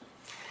segments.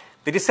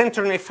 The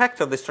decentering effect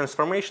of this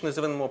transformation is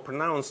even more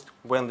pronounced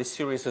when the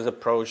series is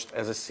approached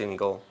as a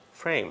single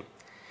frame.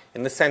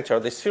 In the center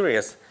of the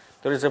series,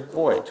 there is a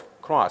void,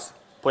 cross,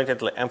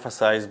 pointedly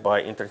emphasized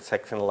by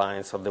intersecting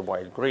lines of the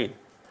white grid.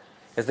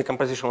 As the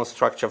compositional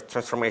structure of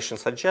transformation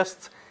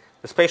suggests,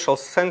 the spatial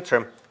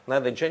center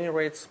neither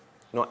generates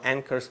nor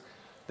anchors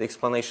the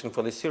explanation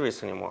for the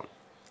series anymore.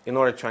 In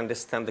order to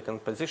understand the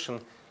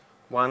composition,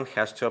 one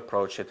has to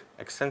approach it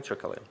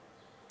eccentrically.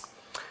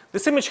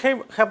 This image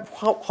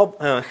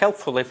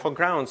helpfully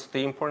foregrounds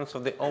the importance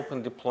of the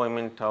open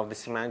deployment of the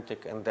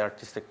semantic and the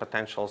artistic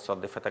potentials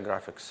of the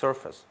photographic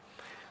surface.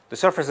 The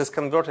surface is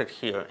converted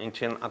here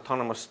into an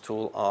autonomous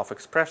tool of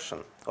expression.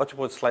 Or to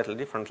put it slightly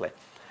differently,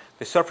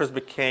 the surface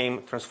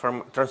became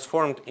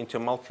transformed into a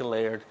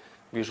multi-layered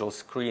visual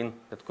screen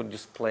that could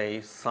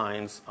display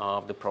signs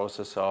of the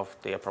process of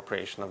the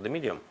appropriation of the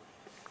medium.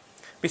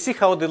 We see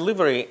how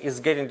delivery is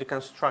getting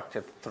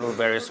deconstructed through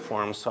various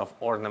forms of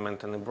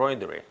ornament and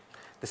embroidery.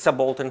 The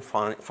subaltern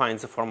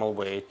finds a formal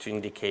way to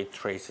indicate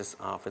traces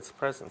of its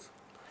presence.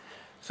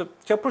 So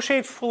to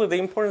appreciate fully the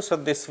importance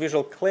of this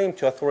visual claim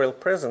to authorial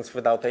presence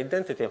without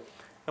identity,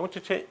 I want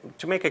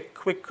to make a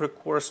quick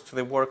recourse to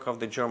the work of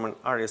the German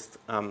artist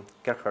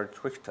Gerhard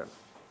Richter.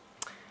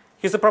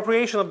 His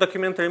appropriation of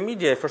documentary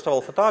media, first of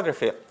all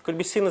photography, could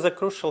be seen as a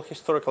crucial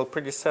historical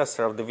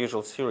predecessor of the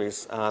visual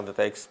series that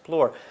I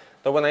explore.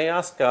 Though when I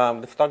asked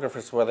the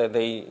photographers whether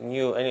they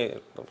knew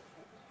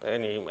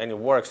any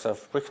works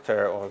of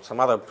Richter or some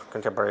other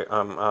contemporary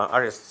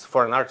artists,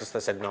 foreign artists, they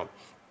said no.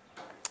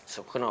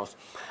 So who knows?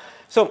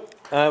 So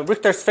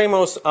Richter's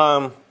famous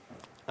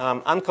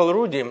Uncle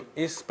Rudy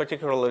is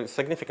particularly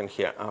significant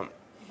here.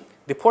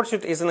 The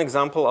portrait is an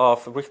example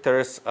of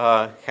Richter's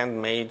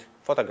handmade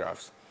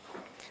photographs.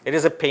 It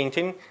is a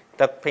painting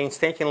that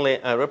painstakingly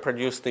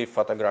reproduced the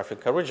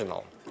photographic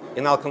original.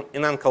 In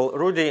Uncle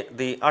Rudy,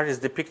 the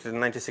artist depicted in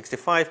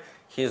 1965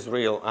 his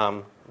real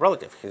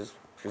relative,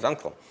 his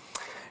uncle.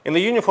 In the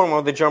uniform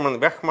of the German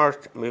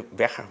Wehrmacht,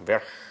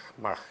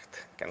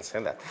 can't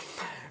say that,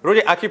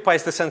 Rudy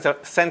occupies the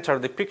center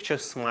of the picture,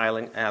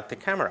 smiling at the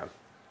camera.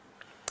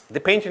 The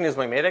painting is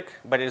mimetic,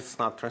 but it's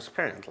not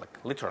transparent, like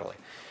literally.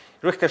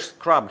 Richter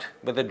scrubbed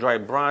with a dry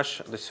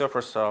brush the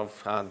surface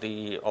of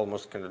the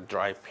almost kind of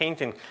dry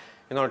painting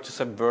in order to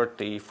subvert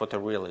the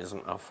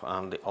photorealism of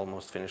the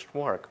almost finished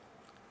work.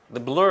 The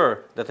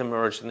blur that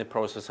emerged in the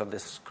process of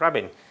this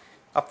scrubbing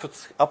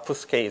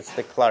obfuscates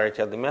the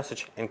clarity of the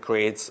message and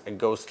creates a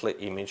ghostly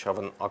image of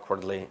an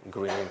awkwardly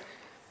grinning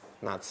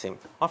Nazi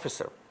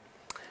officer.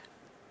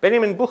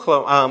 Benjamin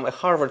Buchloh, a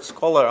Harvard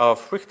scholar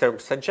of Richter,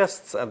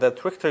 suggests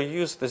that Richter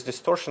used this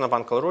distortion of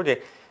Uncle Rudy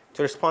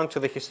to respond to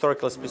the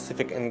historically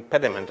specific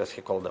impediment, as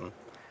he called them.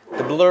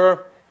 The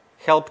blur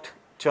helped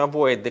to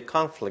avoid the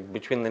conflict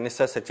between the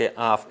necessity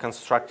of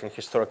constructing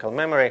historical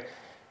memory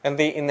and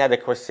the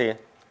inadequacy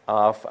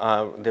of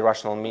the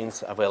rational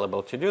means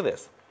available to do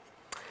this.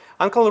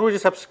 Uncle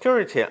Rudy's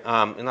obscurity,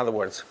 in other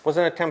words, was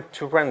an attempt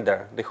to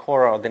render the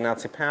horror of the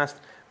Nazi past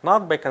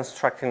not by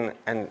constructing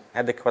an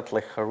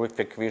adequately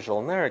horrific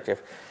visual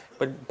narrative,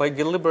 but by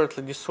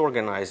deliberately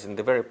disorganizing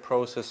the very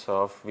process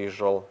of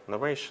visual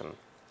narration.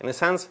 In a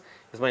sense,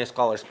 as many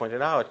scholars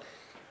pointed out,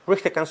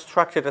 Richter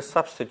constructed a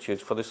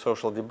substitute for the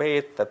social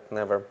debate that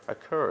never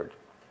occurred.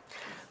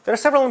 There are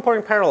several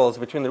important parallels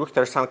between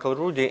Richter's Uncle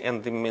Rudy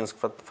and the Minsk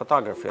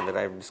photography that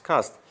I've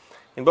discussed.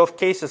 In both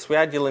cases, we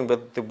are dealing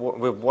with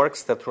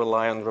works that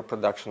rely on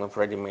reproduction of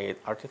ready-made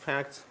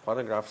artifacts,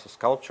 photographs, or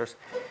sculptures.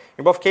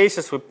 In both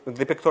cases,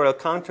 the pictorial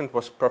content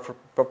was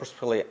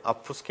purposefully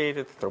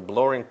obfuscated through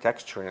blurring,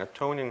 texturing, and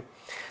toning.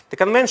 The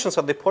conventions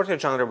of the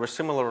portrait genre were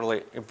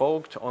similarly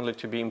evoked, only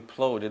to be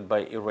imploded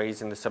by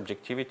erasing the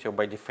subjectivity or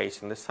by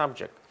defacing the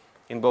subject.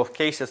 In both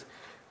cases,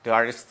 the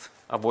artists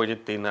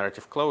avoided the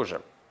narrative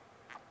closure.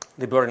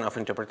 The burden of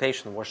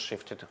interpretation was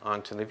shifted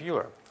onto the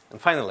viewer.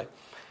 And finally,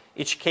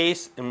 each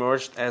case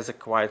emerged as a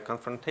quiet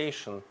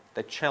confrontation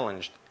that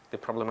challenged the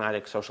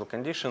problematic social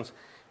conditions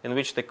in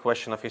which the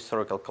question of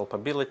historical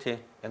culpability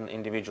and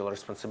individual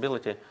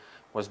responsibility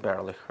was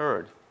barely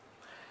heard.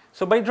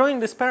 So by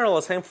drawing these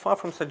parallels, I am far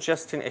from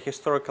suggesting a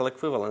historical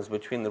equivalence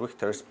between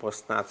Richter's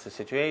post-Nazi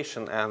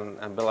situation and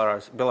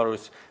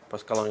Belarus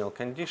post-colonial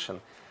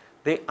condition.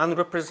 The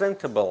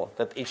unrepresentable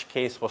that each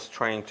case was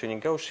trying to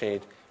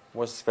negotiate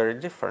was very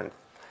different.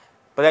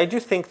 But I do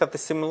think that the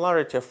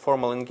similarity of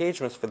formal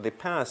engagements with the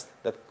past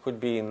that could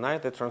be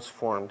neither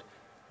transformed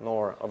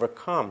nor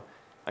overcome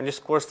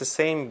underscores the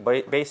same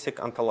basic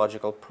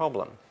ontological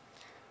problem.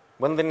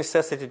 When the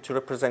necessity to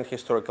represent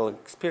historical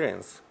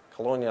experience,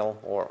 colonial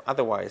or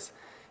otherwise,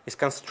 is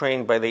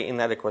constrained by the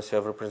inadequacy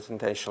of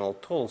representational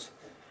tools,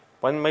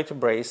 one might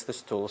embrace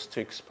these tools to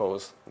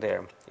expose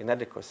their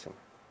inadequacy.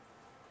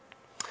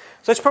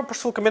 Such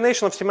purposeful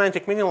combination of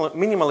semantic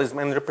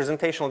minimalism and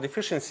representational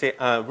deficiency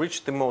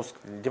reached the most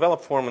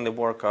developed form in the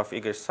work of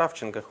Igor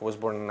Savchenko, who was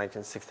born in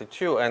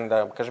 1962, and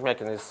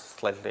Kozhemyakin is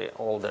slightly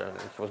older.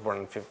 He was born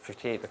in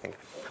 1958, I think.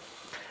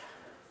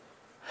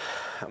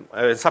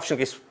 Savchenko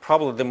is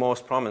probably the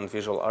most prominent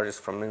visual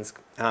artist from Minsk.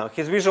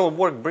 His visual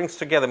work brings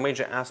together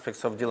major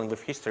aspects of dealing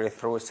with history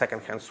through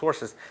second-hand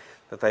sources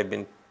that I've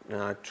been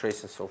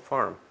tracing so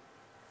far.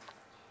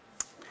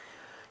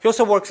 He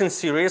also works in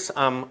series,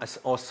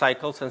 or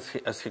cycles,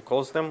 as he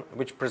calls them,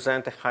 which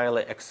present a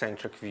highly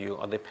eccentric view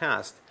of the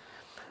past.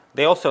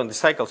 The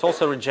cycles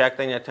also reject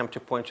any attempt to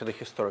point to the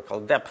historical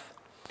depth.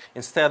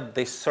 Instead,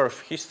 they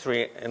surf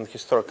history and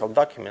historical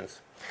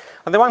documents.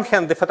 On the one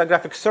hand, the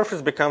photographic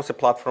surface becomes a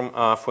platform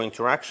for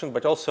interaction,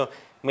 but also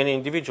many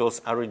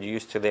individuals are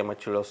reduced to their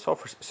material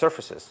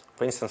surfaces.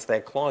 For instance,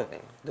 their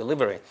clothing,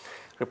 delivery,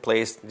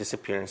 replaced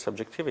disappearing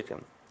subjectivity.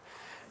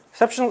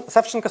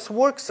 Savchenko's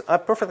works are a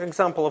perfect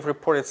example of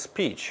reported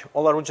speech.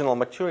 All original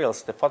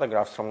materials, the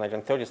photographs from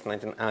 1930s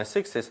and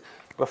 1960s,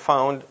 were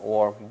found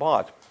or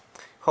bought.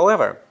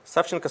 However,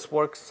 Savchenko's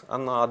works are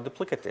not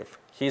duplicative.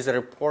 He is a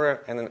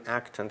reporter and an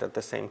actant at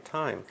the same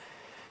time.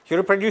 He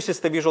reproduces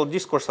the visual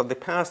discourse of the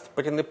past,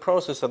 but in the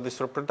process of this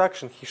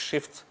reproduction, he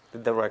shifts the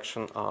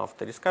direction of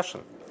the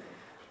discussion.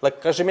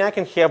 Like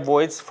Kozhemyakin, he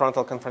avoids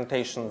frontal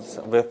confrontations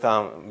with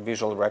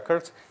visual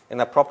records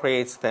and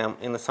appropriates them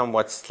in a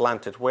somewhat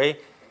slanted way,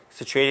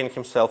 situating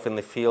himself in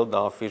the field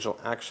of visual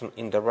action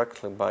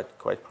indirectly but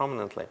quite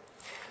prominently.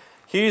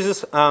 He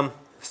uses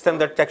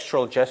standard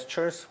textual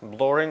gestures,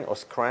 blurring or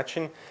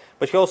scratching,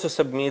 but he also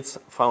submits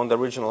found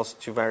originals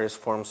to various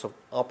forms of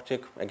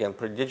optic, again,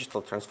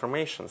 pre-digital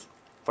transformations.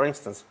 For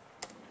instance,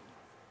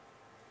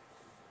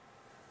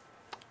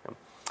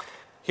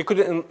 he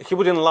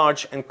would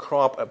enlarge and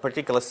crop a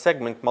particular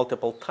segment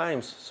multiple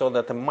times so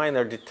that a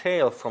minor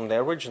detail from the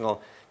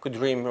original could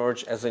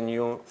re-emerge as a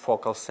new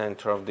focal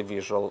center of the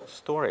visual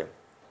story.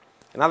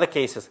 In other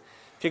cases,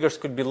 figures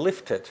could be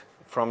lifted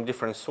from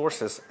different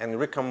sources and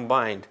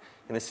recombined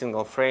in a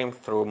single frame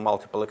through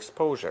multiple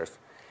exposures.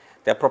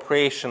 The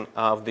appropriation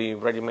of the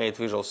ready-made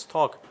visual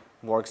stock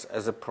works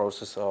as a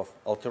process of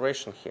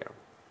alteration here.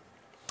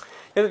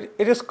 It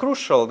is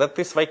crucial that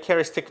these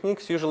vicarious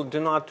techniques usually do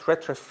not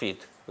retrofit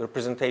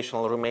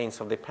representational remains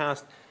of the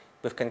past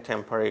with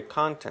contemporary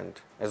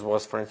content, as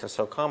was, for instance,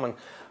 so common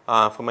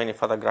for many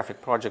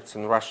photographic projects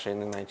in Russia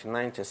in the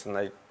 1990s. And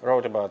I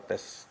wrote about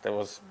this. There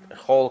was a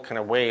whole kind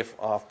of wave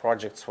of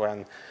projects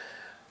when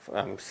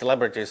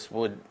celebrities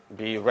would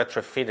be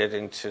retrofitted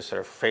into sort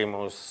of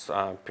famous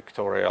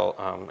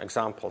pictorial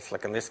examples,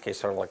 like in this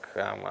case, or like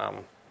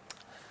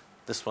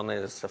this one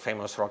is a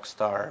famous rock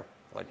star,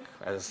 like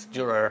as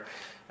Dürer,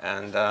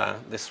 and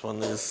this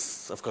one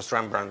is, of course,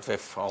 Rembrandt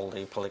with all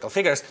the political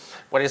figures.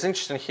 What is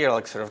interesting here,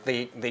 like sort of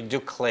they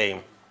do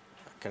claim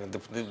kind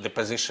of the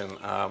position.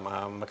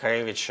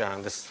 Vicarious,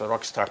 this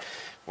rock star,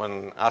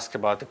 when asked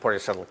about the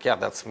portrait, said, like, yeah,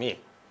 that's me,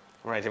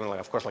 right? Even like,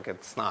 of course, like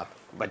it's not,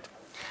 but.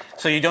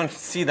 So you don't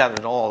see that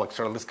at all, like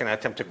sort of this kind of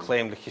attempt to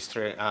claim the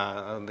history,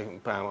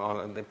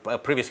 the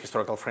previous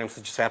historical frames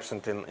which is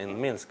absent in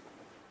Minsk.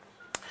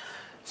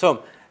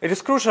 So it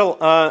is crucial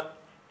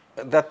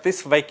that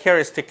these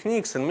vicarious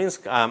techniques in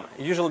Minsk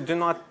usually do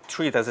not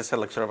treat, as I said,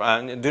 like sort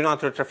of do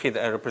not retrofit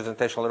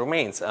representational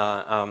remains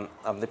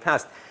of the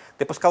past.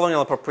 The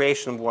postcolonial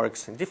appropriation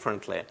works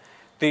differently.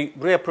 The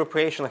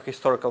reappropriation of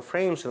historical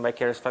frames in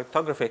vicarious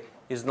photography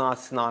is not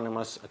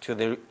synonymous to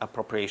the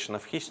appropriation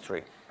of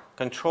history.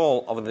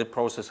 Control over the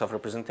process of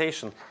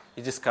representation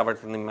is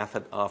discovered in the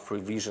method of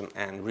revision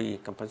and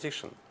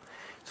recomposition.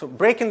 So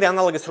breaking the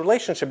analogous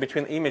relationship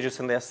between images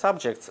and their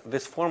subjects,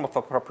 this form of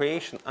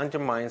appropriation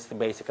undermines the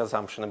basic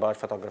assumption about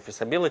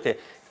photography's ability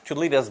to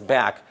lead us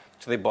back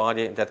to the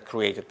body that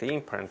created the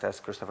imprint, as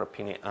Christopher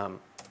Pini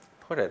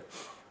put it.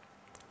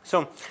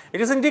 So it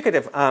is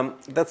indicative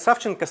that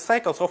Savchenko's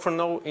cycles offer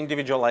no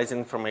individualized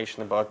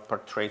information about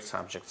portrayed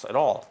subjects at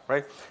all,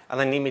 right?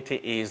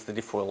 Anonymity is the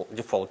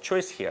default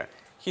choice here.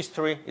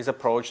 History is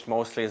approached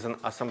mostly as an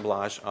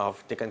assemblage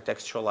of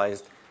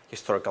decontextualized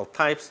historical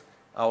types,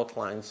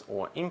 outlines,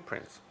 or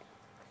imprints.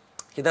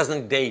 He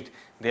doesn't date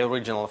the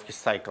original of his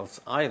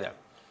cycles either.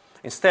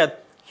 Instead,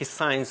 he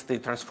signs the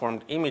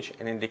transformed image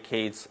and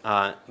indicates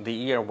the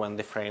year when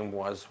the frame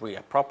was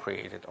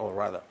reappropriated, or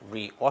rather,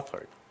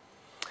 reauthored.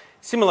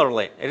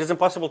 Similarly, it is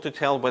impossible to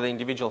tell whether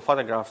individual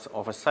photographs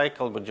of a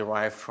cycle were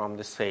derived from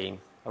the same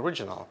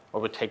original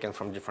or were taken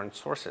from different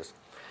sources.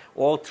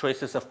 All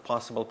traces of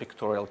possible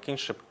pictorial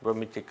kinship were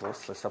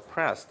meticulously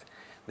suppressed.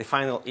 The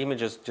final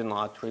images do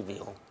not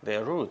reveal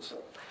their roots.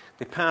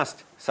 The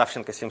past,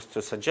 Savchenko seems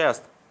to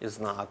suggest, is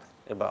not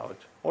about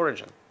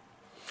origin.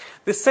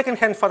 These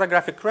second-hand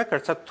photographic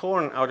records are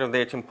torn out of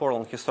their temporal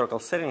and historical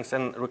settings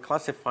and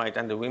reclassified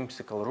under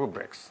whimsical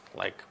rubrics,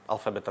 like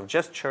alphabet of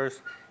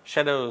gestures,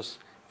 shadows,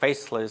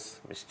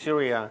 faceless,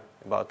 mysteria,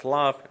 about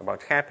love,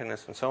 about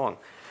happiness, and so on.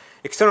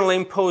 Externally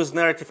imposed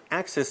narrative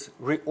axes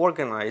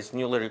reorganize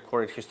newly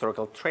recorded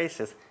historical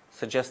traces,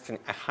 suggesting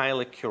a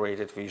highly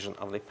curated vision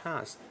of the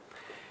past.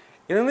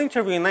 In an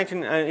interview in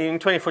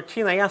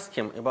 2014, I asked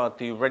him about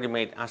the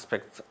ready-made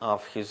aspects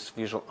of his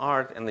visual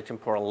art and the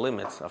temporal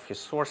limits of his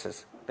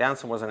sources. The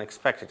answer was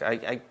unexpected.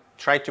 I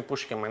tried to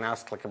push him and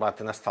ask about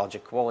the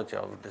nostalgic quality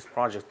of this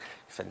project.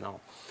 He said no.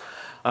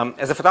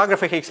 As a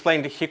photographer, he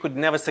explained he could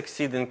never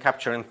succeed in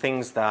capturing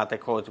things that, I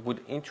quote,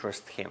 would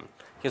interest him.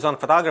 His own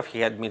photography,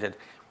 he admitted,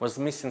 was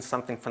missing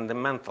something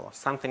fundamental.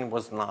 Something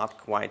was not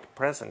quite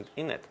present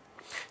in it.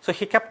 So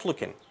he kept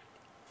looking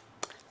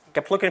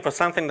for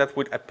something that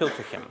would appeal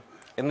to him.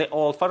 In the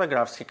old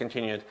photographs, he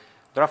continued,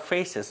 there are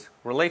faces,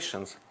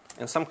 relations,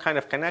 and some kind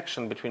of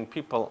connection between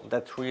people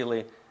that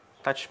really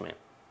touch me.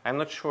 I'm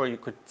not sure you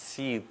could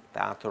see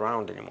that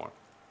around anymore.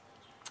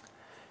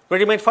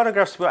 Ready-made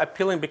photographs were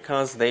appealing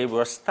because they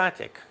were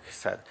static, he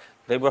said.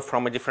 They were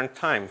from a different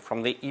time,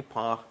 from the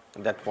epoch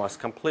that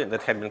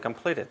had been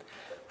completed.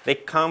 They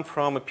come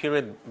from a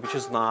period which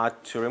is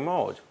not too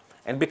remote.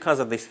 And because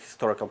of this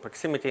historical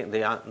proximity,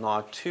 they are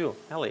not too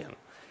alien.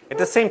 At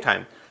the same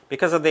time,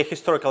 because of their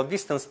historical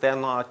distance, they are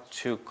not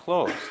too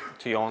close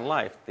to your own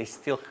life. They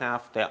still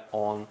have their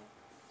own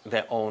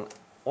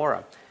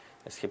aura,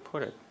 as he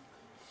put it.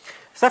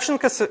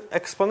 Savchenko's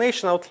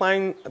explanation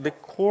outlined the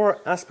core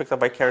aspect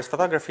of vicarious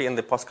photography in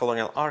the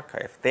postcolonial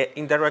archive. Their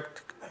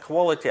indirect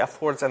quality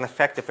affords an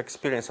effective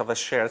experience of a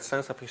shared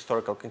sense of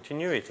historical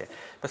continuity,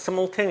 but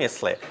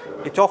simultaneously,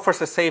 it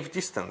offers a safe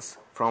distance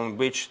from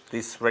which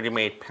this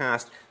ready-made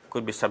past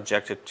could be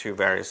subjected to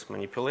various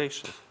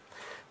manipulations.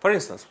 For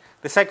instance,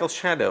 the cycle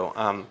shadow,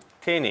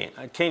 Kenya,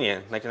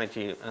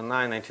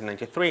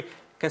 1999-1993,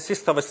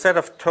 consists of a set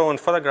of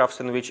toned photographs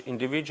in which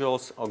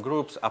individuals or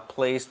groups are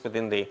placed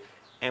within the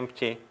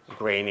empty,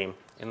 grainy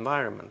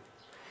environment.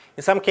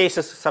 In some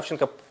cases,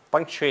 Savchenko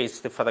punctuates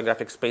the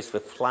photographic space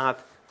with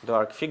flat,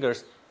 dark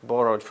figures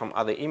borrowed from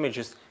other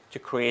images to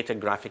create a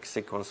graphic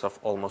sequence of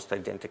almost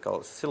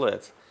identical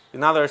silhouettes.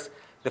 In others,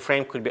 the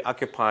frame could be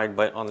occupied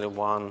by only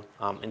one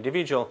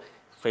individual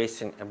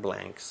facing a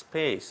blank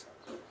space.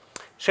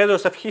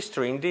 Shadows of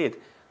history, indeed.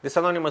 These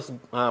anonymous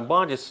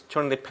bodies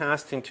turn the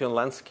past into a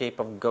landscape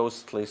of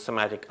ghostly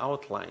somatic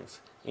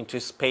outlines, into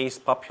space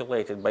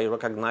populated by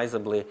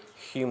recognizably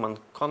human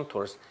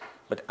contours,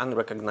 but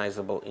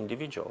unrecognizable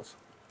individuals.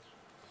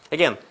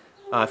 Again,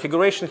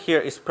 figuration here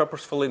is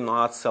purposefully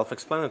not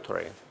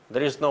self-explanatory.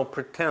 There is no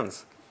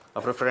pretense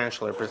of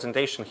referential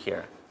representation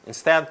here.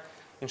 Instead,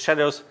 in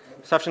shadows,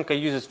 Savchenko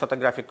uses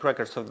photographic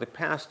records of the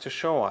past to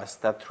show us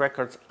that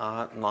records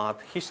are not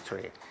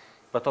history,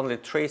 but only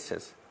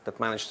traces that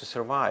manage to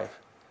survive,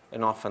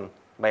 and often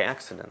by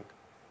accident.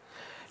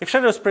 If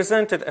shadows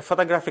presented a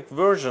photographic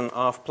version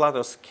of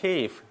Plato's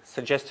cave,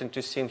 suggesting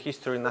to see in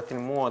history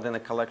nothing more than a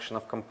collection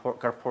of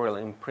corporeal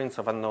imprints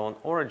of unknown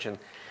origin,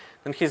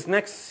 then his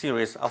next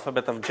series,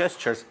 Alphabet of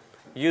Gestures,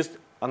 used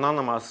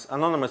anonymous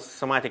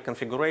somatic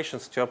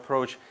configurations to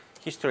approach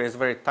history as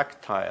very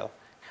tactile,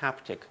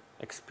 haptic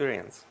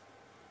experience.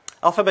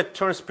 Alphabet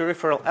turns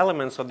peripheral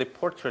elements of the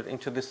portrait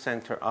into the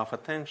center of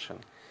attention.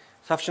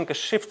 Savchenko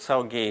shifts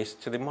our gaze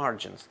to the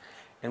margins,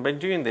 and by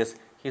doing this,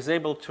 he is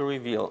able to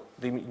reveal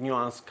the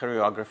nuanced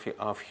choreography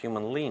of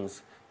human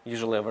limbs,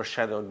 usually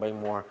overshadowed by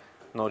more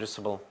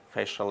noticeable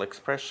facial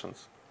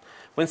expressions.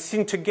 When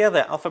seen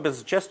together,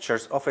 Alphabet's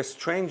gestures offer a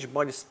strange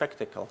body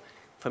spectacle,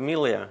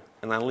 familiar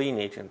and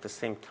alienating at the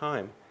same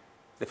time.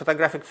 The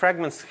photographic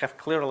fragments have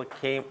clearly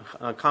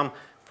come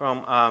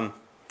from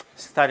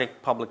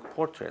static public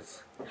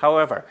portraits.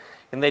 However,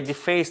 in their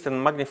defaced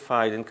and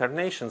magnified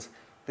incarnations,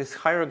 these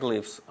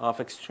hieroglyphs of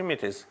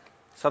extremities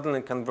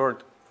suddenly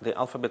convert the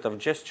Alphabet of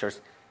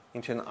Gestures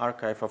into an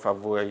archive of a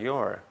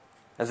voyeur,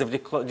 as if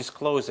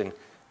disclosing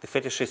the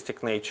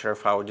fetishistic nature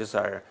of our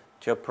desire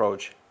to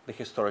approach the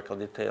historical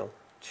detail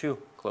too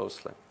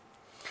closely.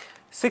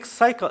 Six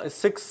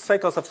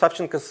cycles of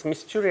Savchenko's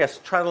mysterious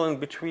straddling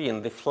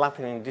between the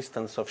flattening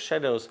distance of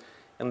shadows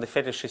and the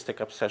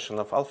fetishistic obsession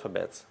of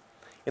alphabets.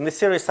 In the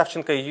series,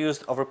 Savchenko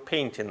used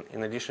overpainting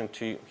in addition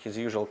to his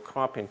usual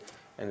cropping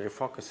and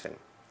refocusing.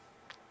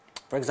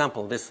 For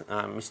example, this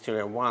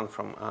Mysteria 1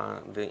 from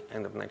the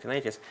end of the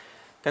 1980s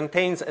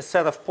contains a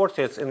set of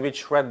portraits in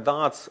which red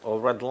dots or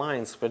red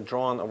lines were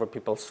drawn over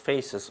people's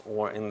faces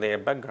or in their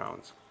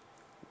backgrounds.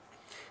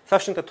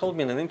 Savchenko told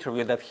me in an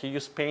interview that he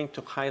used paint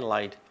to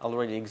highlight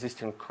already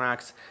existing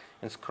cracks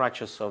and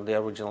scratches of the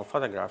original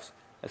photographs.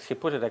 As he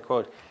put it, I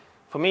quote,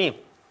 "For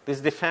me,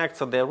 these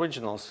defects of the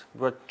originals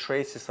were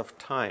traces of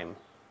time,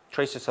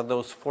 traces of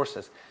those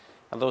forces,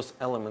 of those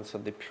elements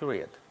of the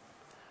period.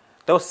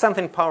 There was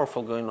something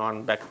powerful going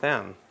on back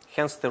then,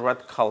 hence the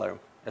red color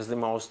as the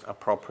most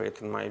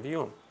appropriate in my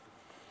view."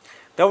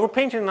 The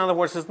overpainting, in other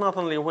words, is not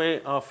only a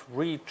way of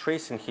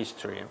retracing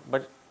history,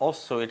 but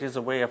also it is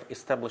a way of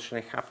establishing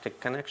a haptic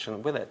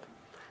connection with it.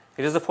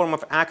 It is a form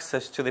of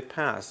access to the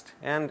past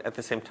and, at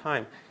the same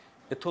time,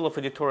 a tool of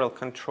editorial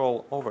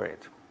control over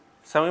it.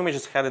 Some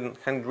images had a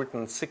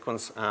handwritten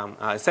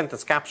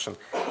sentence caption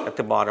at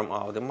the bottom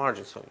of the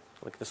margin, so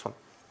like this one.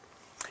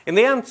 In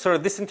the end,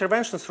 these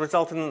interventions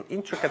result in an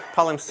intricate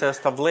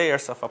palimpsest of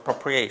layers of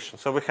appropriation.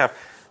 So we have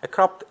a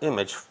cropped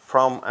image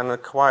from an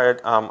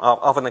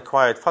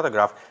acquired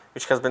photograph,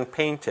 which has been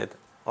painted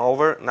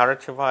over,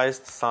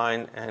 narrativized,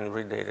 signed, and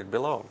redated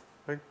below.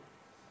 Right?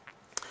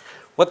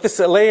 What this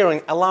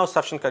layering allows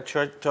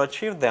Savchenko to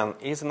achieve then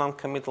is a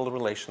non-committal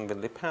relation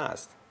with the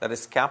past that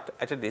is kept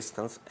at a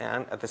distance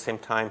and at the same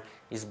time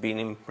is being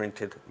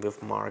imprinted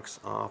with marks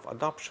of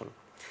adoption.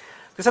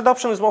 This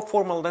adoption is more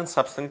formal than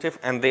substantive,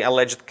 and the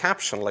alleged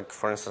caption, like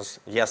for instance,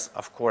 yes,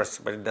 of course,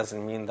 but it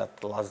doesn't mean that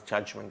the last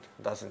judgment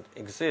doesn't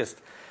exist,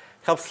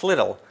 helps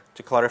little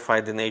to clarify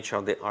the nature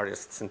of the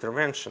artist's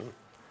intervention.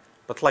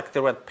 But like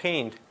the red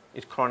paint,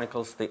 it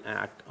chronicles the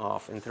act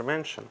of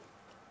intervention.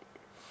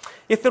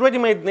 If the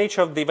ready-made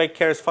nature of the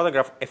vicarious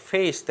photograph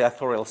effaced the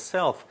authorial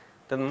self,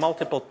 then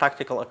multiple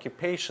tactical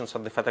occupations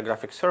of the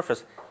photographic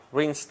surface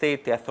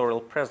reinstate the authorial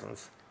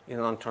presence in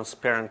a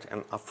non-transparent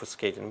and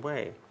obfuscating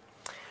way.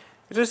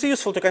 It is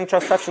useful to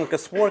contrast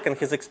Savchenko's work and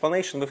his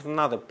explanation with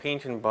another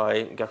painting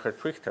by Gerhard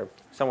Richter,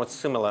 somewhat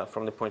similar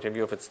from the point of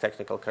view of its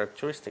technical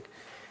characteristic.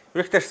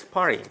 Richter's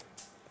Pari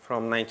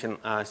from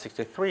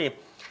 1963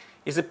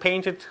 is a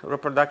painted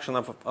reproduction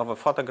of a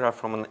photograph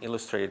from an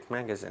illustrated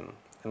magazine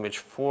in which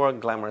 4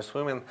 glamorous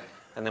women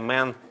and a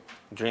man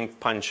drink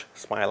punch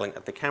smiling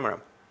at the camera.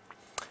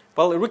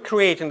 While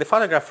recreating the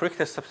photograph,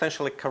 Richter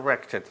substantially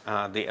corrected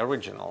the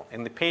original.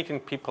 In the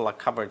painting, people are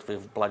covered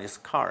with bloody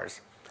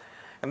scars.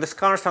 And the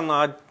scars are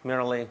not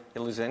merely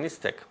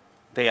illusionistic.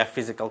 They are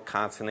physical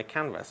cuts in a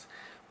canvas,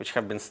 which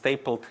have been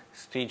stapled,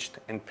 stitched,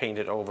 and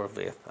painted over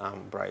with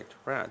bright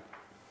red.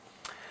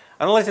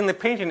 Analyzing the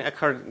painting,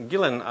 Eckhard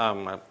Gillen,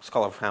 a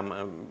scholar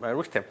of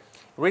Richter,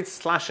 reads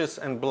slashes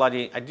and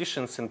bloody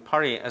additions in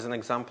Pari as an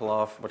example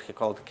of what he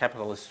called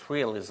capitalist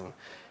realism,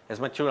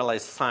 as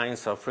materialized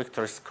signs of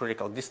Richter's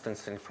critical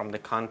distancing from the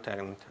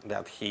content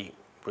that he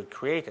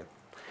recreated.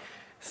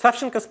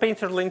 Savchenko's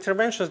painterly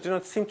interventions do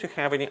not seem to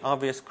have any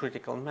obvious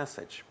critical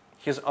message.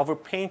 His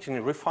overpainting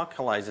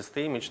refocalizes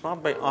the image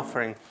not by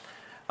offering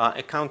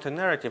a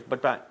counter-narrative,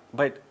 but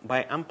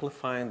by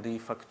amplifying the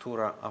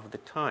factura of the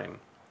time.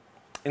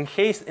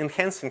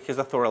 Enhancing his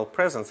authorial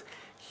presence,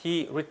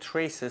 he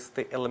retraces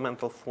the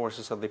elemental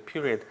forces of the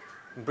period,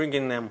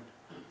 bringing them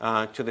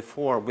to the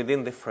fore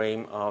within the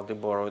frame of the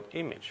borrowed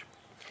image.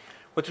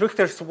 What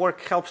Richter's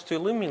work helps to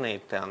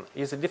illuminate, then,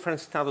 is a different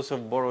status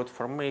of borrowed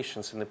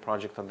formations in the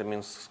project of the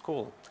Minsk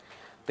School.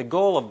 The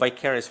goal of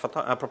vicarious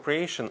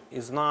appropriation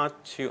is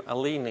not to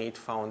alienate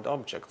found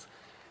objects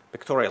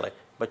pictorially,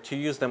 but to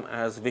use them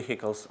as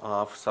vehicles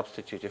of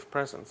substitutive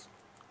presence.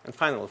 And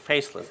finally,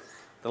 faceless,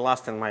 the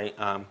last in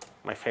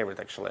my favorite,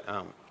 actually,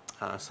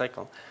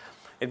 cycle.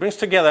 It brings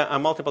together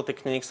multiple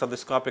techniques of the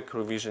scopic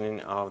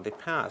revisioning of the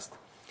past.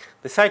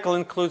 The cycle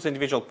includes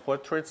individual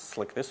portraits,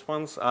 like this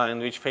one's, in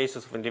which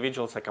faces of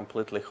individuals are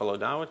completely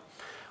hollowed out.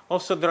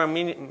 Also, there are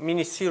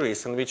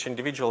mini-series in which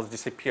individuals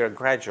disappear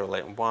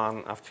gradually,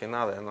 one after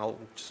another, and I'll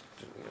just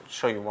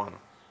show you one.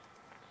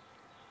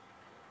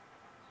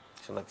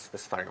 So that's the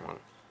starting one.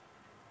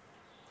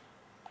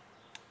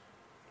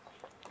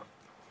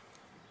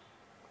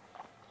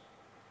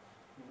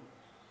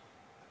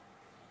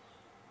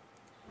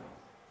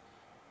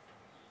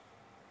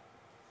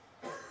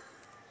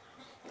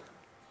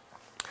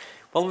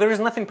 Well, there is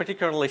nothing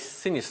particularly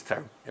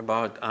sinister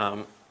about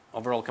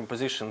overall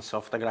compositions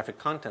of photographic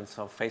contents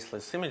of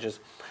faceless images.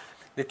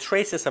 The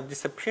traces of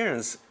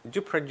disappearance do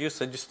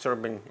produce a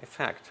disturbing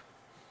effect.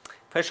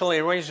 Facial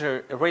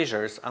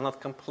erasures are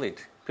not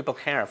complete. People's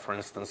hair, for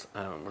instance,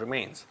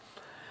 remains.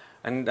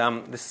 And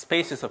the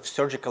spaces of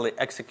surgically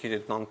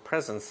executed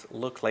non-presence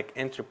look like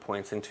entry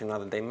points into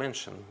another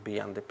dimension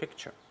beyond the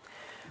picture.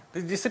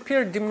 The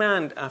disappeared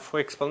demand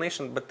for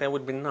explanation, but there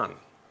would be none.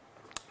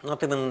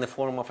 Not even in the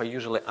form of a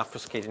usually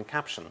obfuscating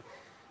caption.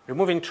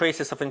 Removing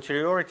traces of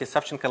interiority,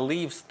 Savchenko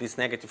leaves these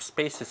negative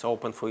spaces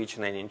open for each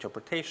and any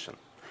interpretation.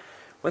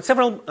 When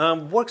several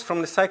works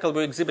from the cycle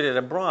were exhibited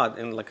abroad,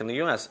 like in the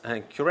US,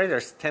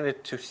 curators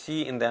tended to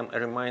see in them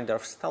a reminder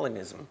of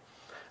Stalinism,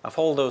 of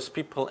all those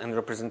people and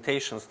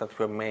representations that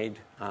were made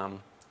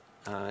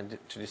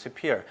to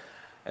disappear.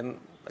 And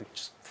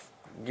just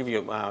give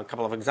you a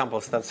couple of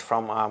examples. That's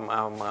from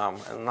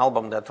an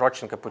album that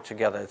Rodchenko put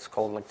together. It's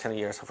called like 10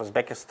 Years of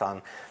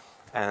Uzbekistan.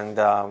 And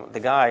the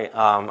guy,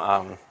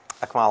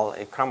 Akmal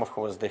Ikramov,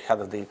 who was the head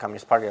of the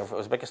Communist Party of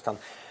Uzbekistan,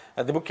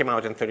 the book came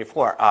out in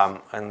 1934,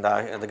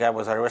 and the guy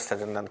was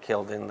arrested and then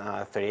killed in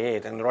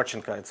 1938. And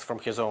Rodchenko, it's from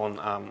his own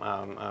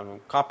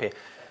copy,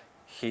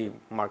 he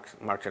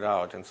marked it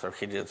out, and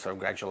he did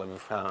gradually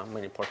with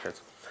many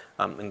portraits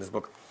in this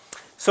book.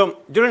 So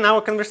during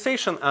our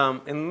conversation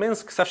in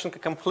Minsk,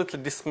 Savchenko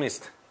completely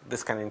dismissed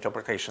this kind of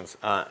interpretations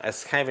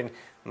as having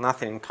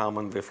nothing in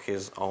common with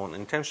his own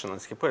intention,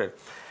 as he put it.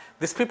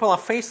 These people are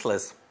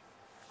faceless,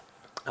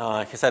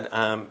 he said,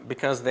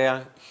 because they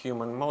are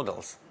human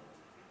models.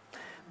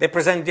 They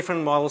present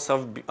different models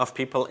of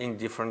people in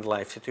different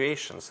life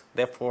situations.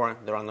 Therefore,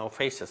 there are no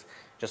faces,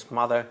 just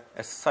mother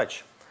as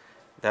such,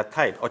 that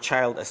type, or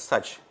child as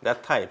such,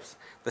 that types.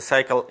 The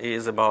cycle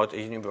is about a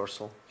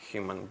universal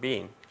human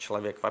being,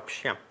 человек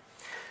вообще.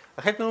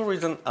 I had no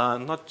reason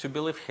not to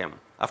believe him.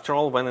 After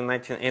all, when in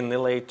the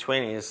late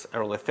 20s,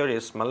 early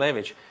 30s,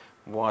 Malevich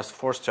was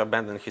forced to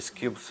abandon his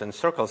cubes and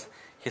circles,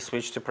 he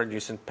switched to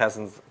producing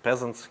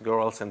peasants,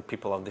 girls, and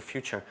people of the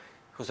future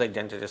whose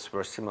identities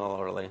were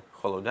similarly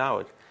hollowed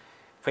out.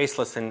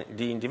 Faceless and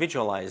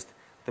de-individualized,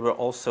 they were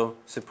also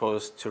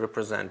supposed to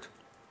represent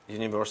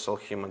universal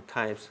human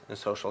types and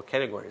social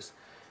categories,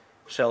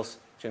 shells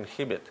to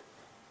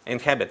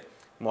inhabit,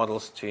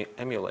 models to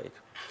emulate.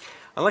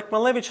 Unlike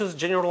Malevich's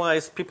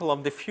generalized people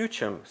of the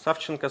future,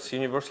 Savchenko's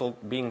universal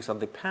beings of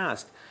the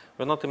past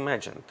were not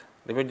imagined.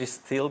 They were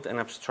distilled and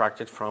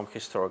abstracted from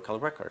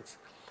historical records.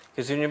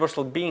 His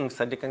universal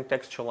beings are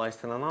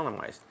decontextualized and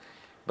anonymized,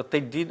 but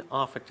they did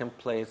offer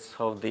templates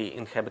of the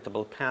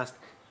inhabitable past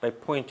by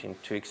pointing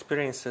to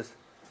experiences,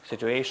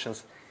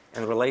 situations,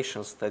 and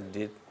relations that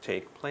did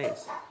take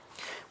place.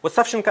 What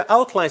Savchenko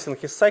outlines in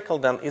his cycle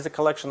then is a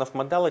collection of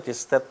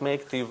modalities that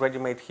make the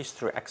ready-made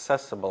history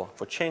accessible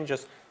for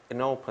changes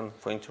and open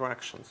for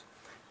interactions.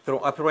 Through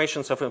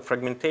operations of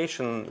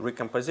fragmentation and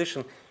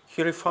recomposition,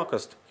 he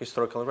refocused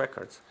historical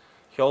records.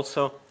 He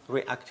also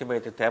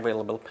reactivated the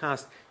available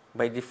past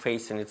by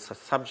defacing its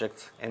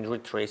subjects and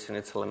retracing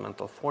its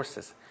elemental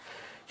forces.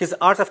 His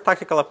art of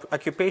tactical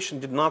occupation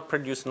did not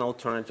produce an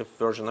alternative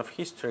version of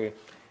history,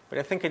 but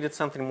I think it did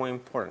something more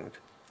important.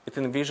 It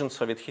envisioned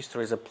Soviet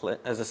history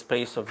as a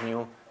space of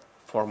new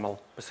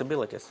formal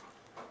possibilities.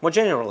 More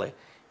generally,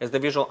 as the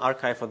visual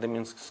archive of the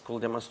Minsk School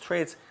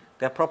demonstrates,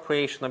 the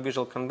appropriation of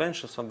visual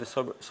conventions of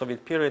the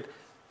Soviet period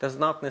does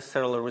not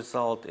necessarily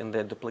result in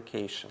their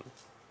duplication.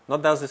 Nor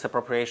does this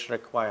appropriation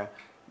require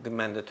the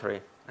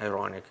mandatory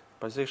ironic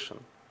position.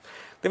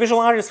 The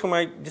visual artists whom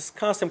I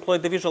discussed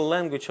employed the visual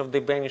language of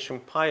the vanished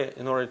empire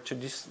in order to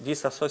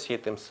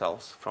disassociate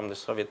themselves from the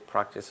Soviet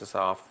practices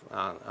of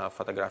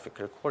photographic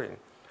recording.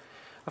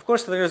 Of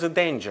course, there is a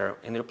danger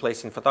in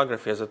replacing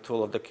photography as a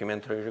tool of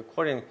documentary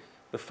recording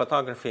with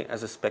photography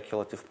as a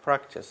speculative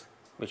practice,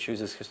 which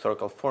uses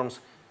historical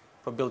forms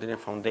for building a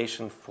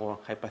foundation for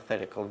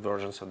hypothetical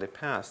versions of the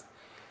past.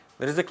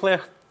 There is a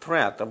clear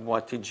threat of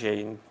what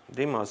T.J.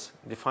 Demos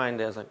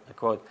defined as, I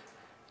quote,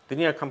 the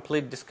near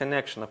complete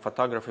disconnection of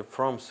photography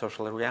from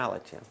social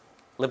reality.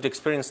 Lived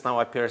experience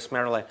now appears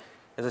merely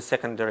as a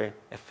secondary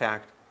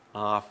effect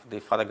of the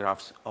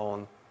photograph's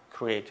own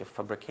creative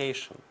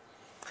fabrication.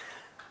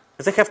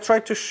 As I have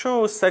tried to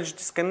show, such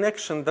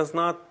disconnection does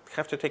not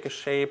have to take a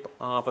shape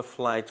of a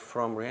flight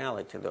from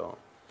reality, though.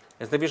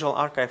 As the visual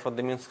archive of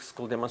the Minsk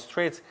School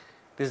demonstrates,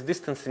 this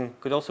distancing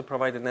could also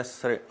provide a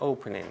necessary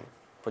opening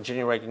for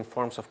generating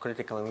forms of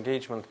critical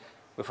engagement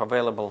with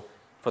available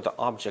photo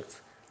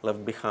objects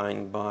left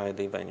behind by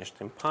the vanished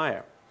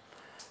empire.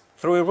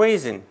 Through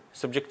erasing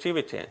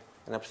subjectivity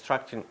and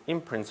abstracting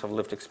imprints of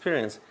lived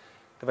experience,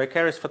 the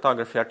Vicarious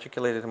photography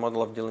articulated a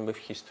model of dealing with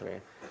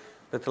history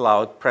that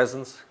allowed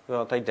presence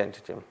without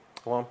identity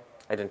or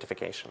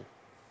identification.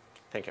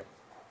 Thank you.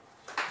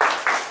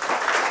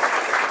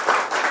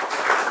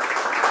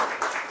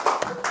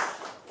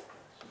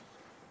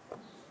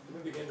 Let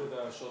me begin with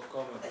a short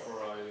comment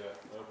before I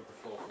open the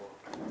floor for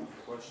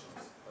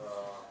questions.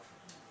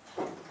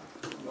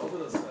 The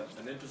novel is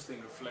an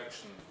interesting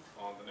reflection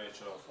on the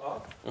nature of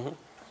art, to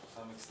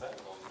some extent,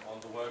 on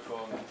the work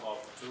of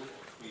two or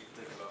three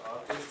particular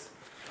artists.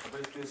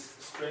 But it is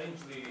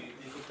strangely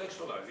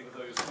decontextualized, even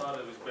though you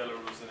started with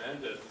Belarus and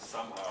ended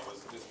somehow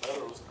with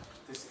Belarus.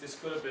 This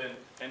could have been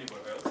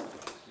anywhere else.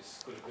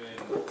 This could have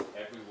been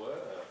everywhere. I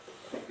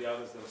think the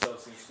artists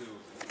themselves seem to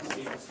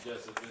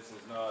suggest that this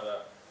is not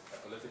a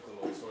political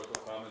or historical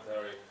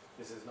commentary.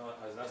 This has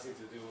nothing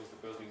to do with the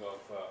building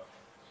of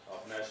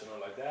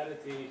national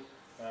identity,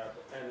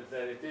 and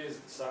that it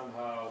is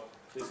somehow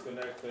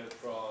disconnected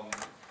from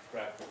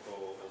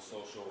practical or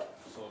social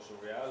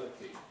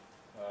reality.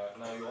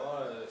 Now you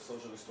are a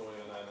social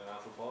historian and an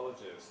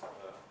anthropologist.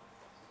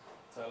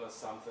 Tell us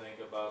something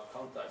about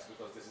context,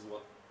 because this is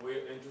what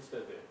we're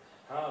interested in.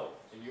 How,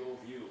 in your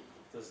view,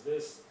 does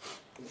this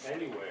in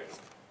any way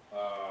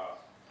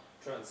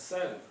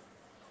transcend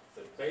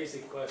the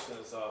basic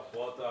questions of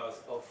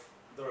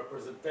the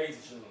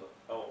representation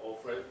or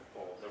the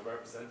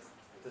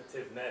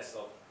representativeness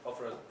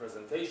of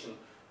representation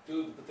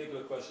to the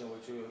particular question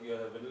which you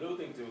have been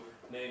alluding to,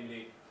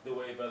 namely the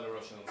way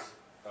Belarusians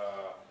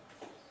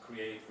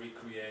create,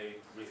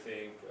 recreate,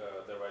 rethink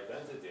their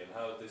identity, and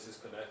how this is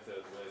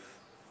connected with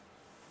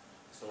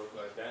historical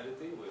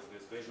identity, with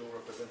these visual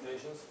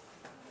representations.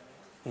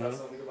 Tell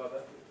something about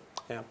that?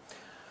 Yeah.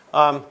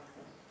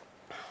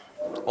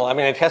 Well, I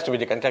mean, it has to be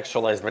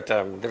decontextualized, but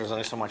there is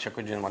only so much I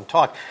could do in one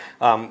talk.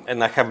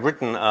 And I have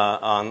written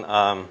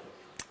on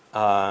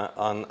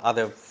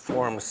other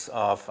forms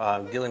of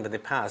dealing with the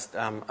past.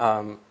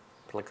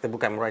 Like the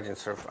book I'm writing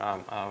sort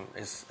of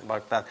is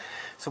about that.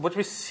 So what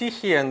we see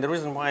here, and the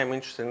reason why I'm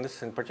interested in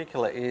this in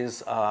particular,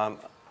 is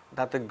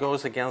that it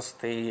goes against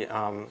the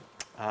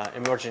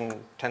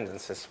emerging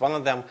tendencies. One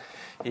of them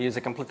is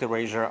a complete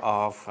erasure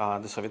of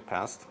the Soviet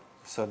past.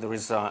 So there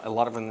is a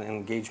lot of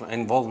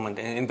investment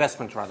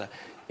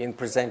in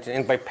presenting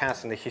and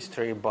bypassing the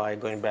history by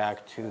going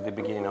back to the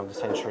beginning of the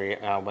century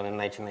when in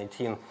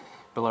 1919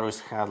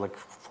 Belarus had like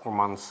 4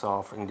 months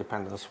of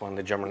independence when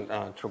the German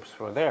troops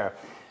were there.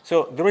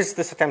 So there is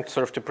this attempt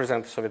sort of to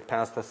present the Soviet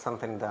past as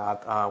something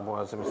that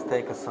was a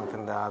mistake, as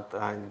something that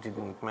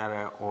didn't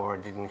matter or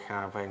didn't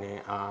have any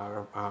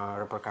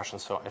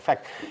repercussions or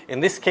effect. In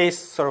this case,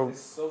 sort of...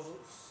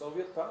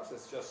 Soviet past,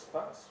 it's just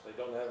past. They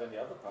don't have any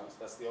other past.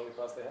 That's the only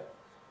past they have.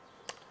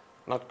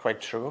 Not quite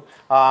true,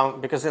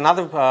 because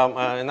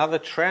another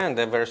trend,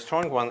 a very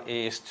strong one,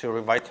 is to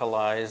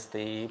revitalize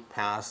the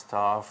past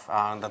of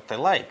that they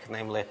like.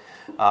 Namely,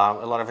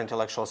 a lot of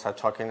intellectuals are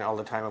talking all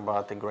the time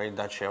about the great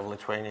Duchy of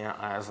Lithuania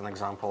as an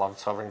example of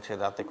sovereignty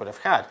that they could have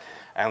had.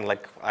 And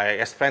like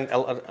I spent a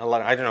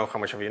lot. I don't know how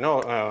much of you know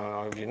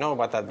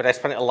about that, but I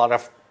spent a lot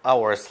of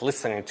hours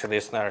listening to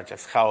these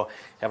narratives, how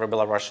every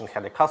Belarusian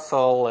had a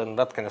castle and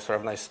that kind of sort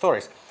of nice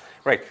stories.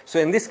 Right. So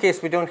in this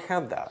case, we don't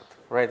have that.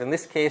 Right. In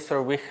this case,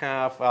 we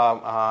have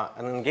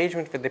an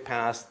engagement with the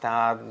past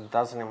that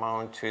doesn't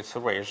amount to its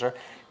erasure,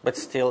 but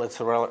still it's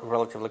a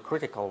relatively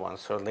critical one.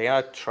 So they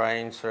are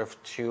trying sort of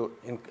to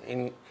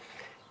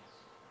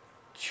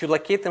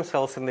locate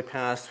themselves in the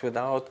past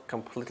without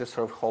completely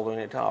sort of hollowing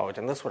it out,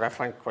 and that's what I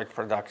find quite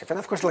productive. And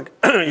of course, like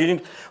you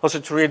need also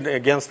to read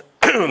against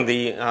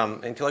the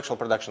intellectual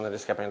production that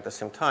is happening at the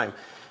same time.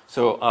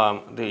 So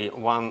the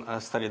one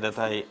study that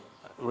I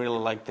really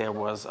liked there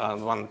was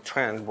one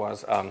trend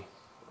was an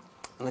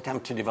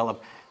attempt to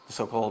develop the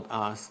so-called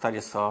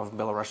studies of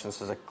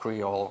Belarusians as a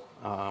Creole,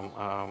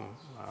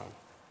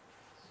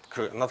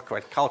 not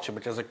quite culture,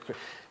 but as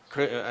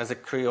a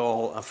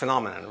Creole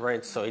phenomenon,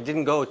 right? So it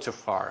didn't go too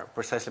far,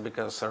 precisely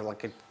because sort of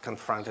like it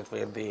confronted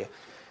with the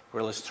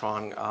really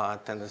strong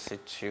tendency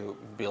to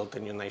build a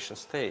new nation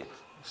state.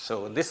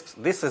 So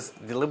this is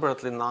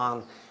deliberately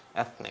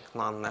non-ethnic,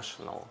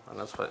 non-national, and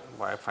that's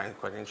why I find it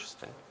quite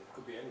interesting. It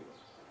could be anyone.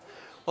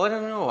 Well, I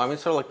don't know. I mean,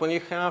 sort of like when you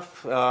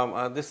have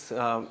this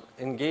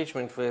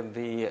engagement with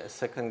the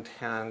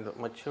second-hand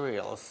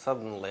material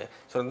suddenly,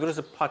 so there is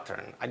a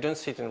pattern. I don't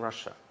see it in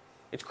Russia.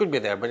 It could be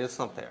there, but it's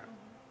not there.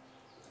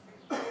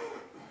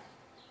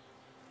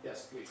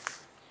 Yes,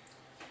 please.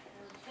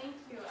 Thank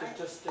you.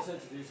 Just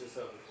introduce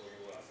yourself before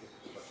you ask the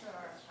question.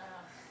 Sure.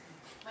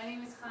 My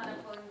name is Hannah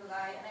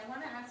Polingulai, and I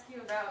want to ask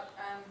you about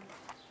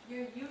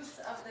your use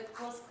of the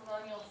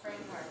postcolonial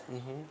framework.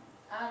 Mm-hmm.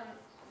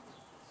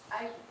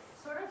 I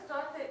sort of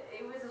thought that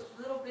it was a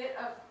little bit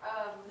of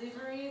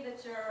livery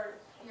that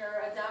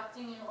you're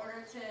adopting in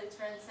order to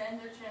transcend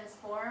or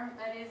transform.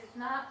 That is, it's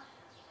not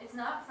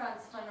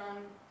Franz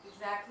Fanon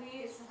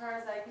exactly, as far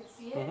as I could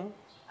see it. Mm-hmm.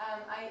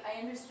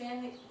 I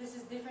understand that this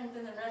is different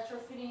than the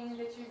retrofitting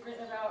that you've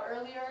written about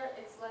earlier.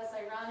 It's less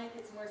ironic,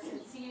 it's more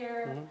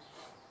sincere. Mm-hmm.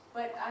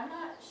 But I'm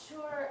not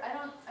sure. I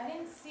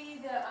didn't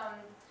see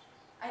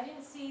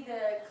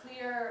the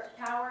clear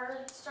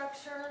power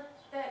structure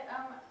that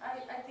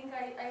I think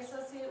I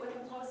associate with the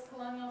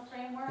post-colonial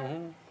framework.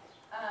 Mm-hmm.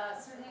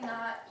 Certainly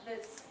not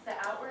the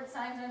outward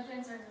signs and in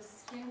terms of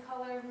skin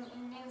color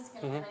in Minsk.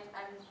 And, mm-hmm.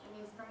 I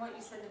mean, from what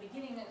you said at the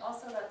beginning, and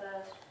also about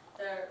the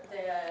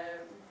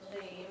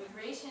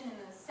immigration in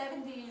the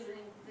 70s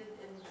and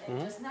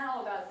mm-hmm. just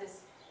now about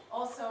this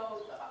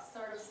also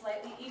sort of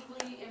slightly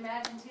equally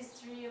imagined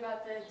history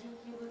about the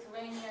Duke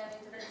Lithuania.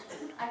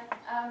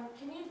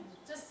 Can you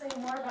just say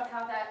more about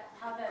how that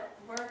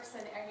works,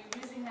 and are you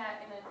using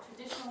that in a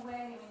traditional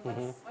way? I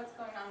mean, what's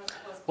going on with the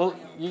post-colonial? Well,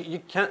 you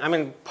can't. I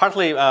mean,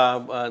 partly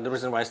the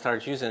reason why I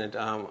started using it,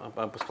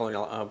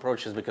 post-colonial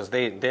approach, is because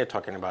they're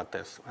talking about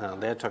this.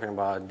 They're talking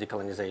about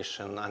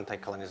decolonization,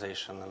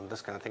 anti-colonization, and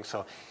this kind of thing.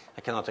 So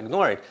I cannot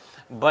ignore it.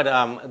 But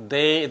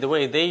the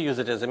way they use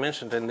it, as I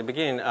mentioned in the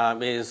beginning,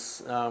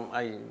 is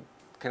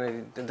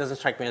it doesn't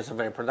strike me as a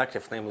very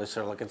productive. Namely,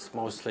 sort of like it's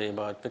mostly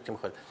about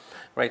victimhood,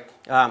 right?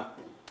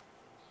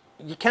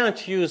 You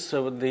cannot use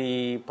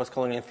the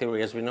post-colonial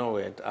theory as we know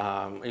it.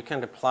 You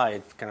can't apply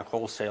it kind of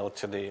wholesale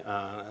to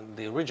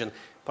the region,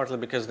 partly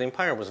because the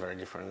empire was very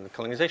different, the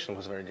colonization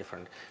was very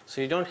different. So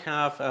you don't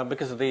have,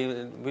 because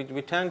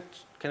we tend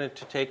kind of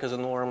to take as a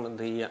norm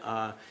the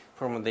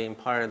form of the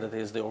empire that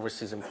is the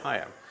overseas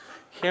empire.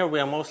 Here we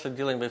are mostly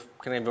dealing with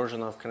kind of a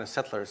version of kind of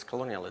settlers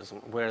colonialism,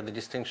 where the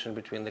distinction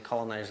between the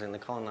colonized and the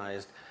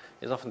colonized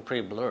is often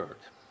pretty blurred.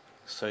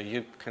 So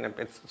you kind of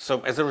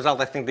so as a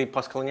result, I think the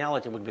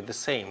post-coloniality would be the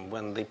same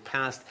when the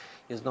past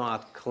is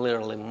not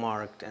clearly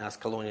marked as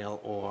colonial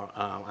or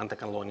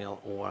anti-colonial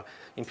or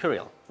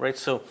imperial, right?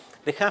 So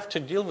they have to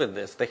deal with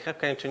this. They have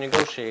kind of to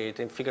negotiate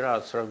and figure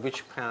out sort of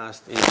which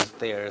past is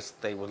theirs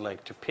they would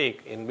like to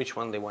pick and which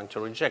one they want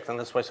to reject. And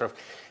that's why sort of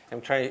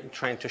I'm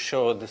trying to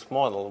show this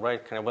model,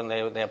 right? Kind of when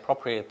they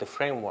appropriate the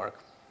framework,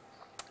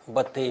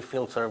 but they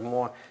feel sort of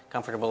more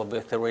comfortable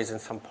with erasing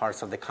some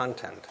parts of the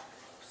content.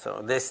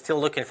 So they're still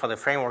looking for the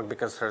framework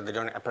because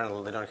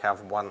apparently they don't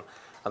have one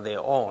of their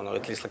own, or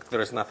at least like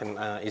there is nothing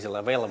easily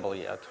available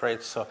yet,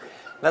 right? So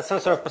that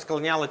sense of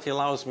postcoloniality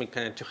allows me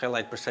kind of to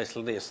highlight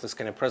precisely this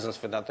kind of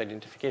presence without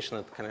identification.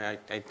 That kind of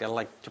I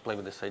like to play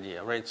with this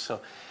idea, right?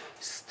 So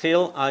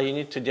still you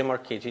need to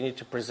demarcate, you need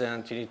to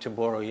present, you need to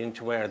borrow, you need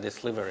to wear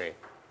this livery,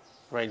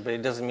 right? But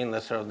it doesn't mean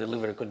that sort of the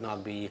livery could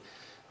not be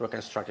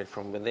reconstructed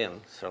from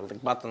within. So the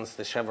buttons,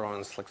 the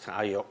chevrons, like,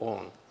 are your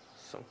own.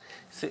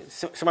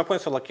 So my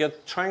point is, like, you're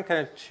trying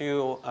kind of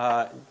to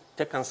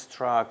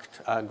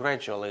deconstruct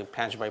gradually,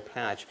 patch by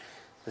patch,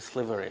 this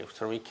livery.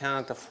 So we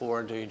can't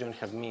afford, or you don't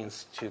have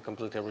means to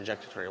completely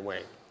reject it right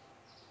away.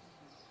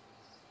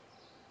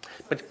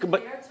 So is it their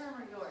term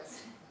or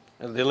yours?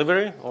 The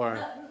livery,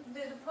 or?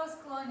 The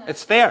post-colonial.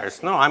 It's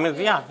theirs. No, I mean,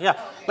 yeah. Okay.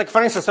 Like,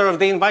 for instance, sort of,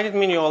 they invited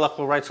Mignola,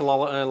 who writes a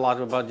lot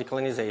about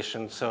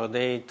decolonization. So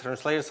they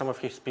translated some of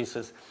his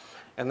pieces,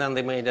 and then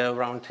they made a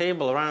round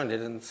table around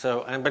it. And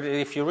so, but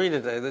if you read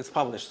it, it's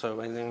published,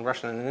 so in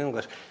Russian and in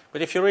English.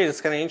 But if you read it,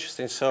 it's kind of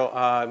interesting. So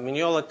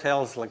Mignola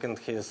tells, like, in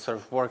his sort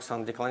of works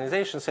on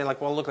decolonization, saying,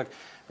 like, well, look, like,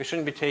 we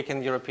shouldn't be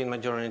taking European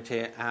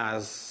modernity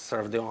as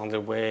sort of the only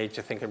way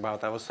to think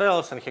about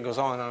ourselves. And he goes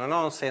on and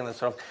on, saying that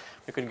sort of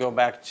we could go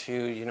back to,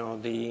 you know,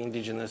 the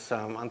indigenous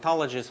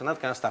ontologies and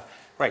that kind of stuff.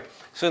 Right.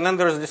 So then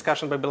there was a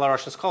discussion by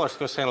Belarusian scholars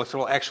who were saying, like,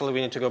 well, actually,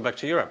 we need to go back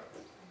to Europe.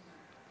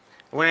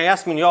 When I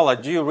asked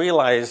Mignola, do you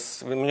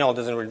realize, Mignola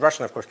doesn't read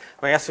Russian, of course,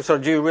 when I asked him, so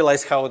do you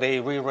realize how they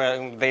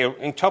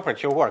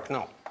interpret your work?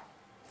 No,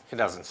 he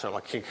doesn't. So,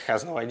 like, he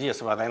has no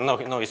ideas about that.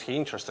 Nor is he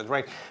interested,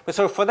 right? But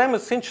so for them,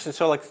 it's interesting.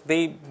 So, like,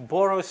 they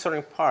borrow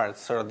certain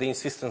parts, or the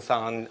insistence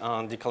on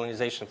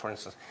decolonization, for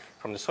instance,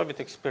 from the Soviet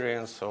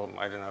experience, or,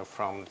 I don't know,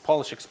 from the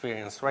Polish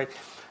experience, right?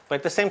 But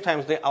at the same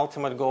time, the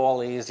ultimate goal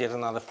is yet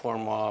another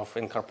form of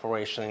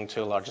incorporation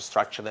into a larger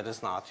structure that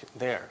is not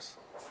theirs,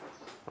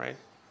 right?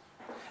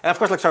 And of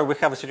course, like, sorry, we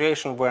have a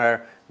situation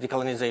where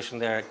decolonization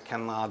there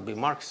cannot be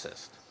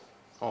Marxist,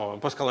 or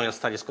postcolonial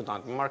studies could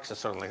not be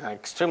Marxist, certainly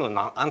extremely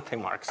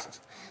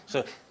anti-Marxist.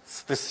 So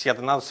this is yet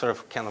another sort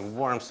of kind of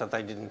worms that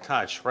I didn't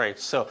touch, right?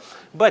 So,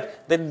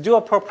 but they do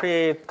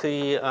appropriate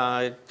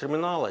the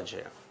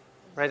terminology,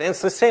 right? And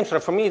it's the same sort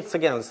of, for me, it's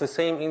the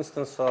same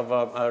instance of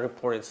a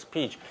reported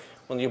speech.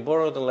 When you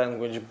borrow the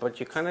language, but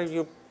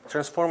you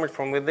transform it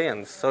from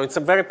within. So it's a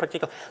very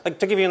particular, like,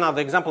 to give you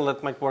another example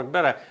that might work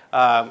better,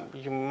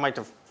 you might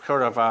have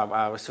heard of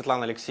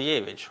Svetlana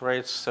Alexievich,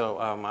 right? So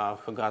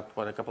who got,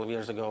 a couple of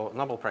years ago,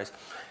 Nobel Prize.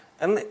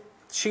 And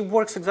she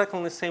works exactly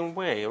in the same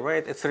way,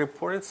 right? It's a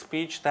reported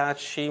speech that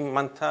she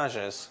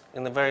montages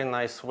in a very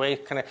nice way,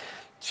 kind of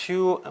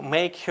to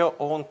make her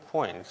own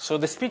point. So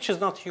the speech is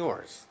not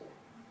yours,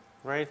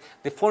 right?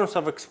 The forms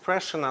of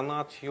expression are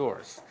not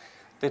yours.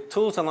 The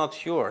tools are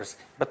not yours,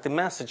 but the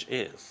message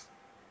is.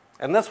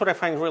 And that's what I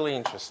find really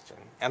interesting.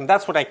 And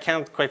that's what I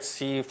can't quite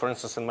see, for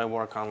instance, in my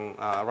work on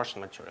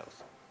Russian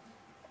materials.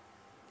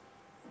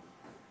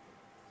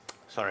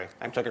 Sorry,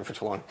 I'm talking for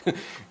too long.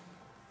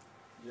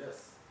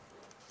 Yes.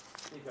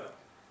 Speak up.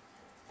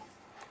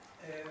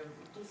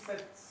 Two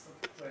sets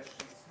of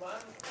questions. One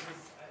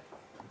is,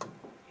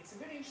 it's a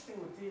very interesting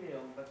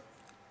material, but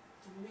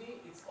to me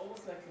it's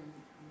almost like a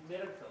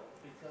miracle,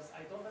 because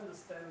I don't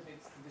understand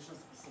its conditions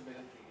of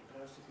possibility.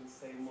 Perhaps you can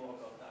say more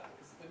about that.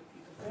 Because when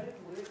you compare it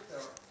to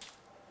Richter,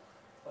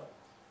 what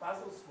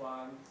puzzles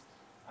one,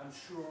 I'm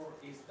sure,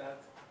 is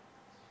that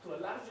to a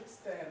large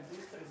extent,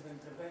 Richter is an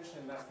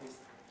intervention in art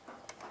history.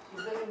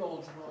 He's very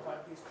knowledgeable of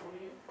art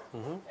history,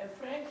 and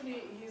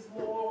frankly, he's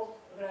more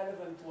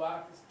relevant to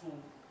artists, to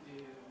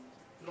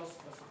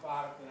philosophers of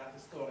art and art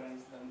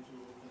historians than to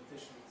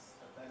politicians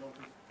that I don't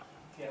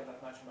care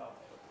that much about.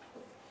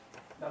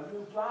 Now, you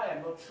imply,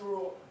 I'm not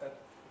sure, that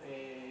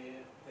the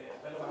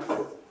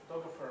Belarusian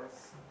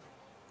photographers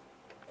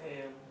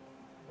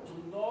do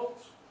not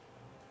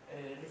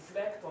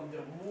reflect on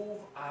their move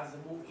as a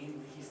move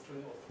in the history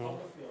of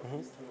photography or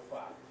history of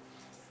art.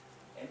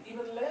 And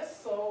even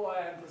less so,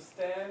 I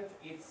understand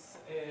its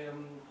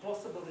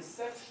possible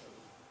reception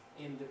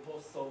in the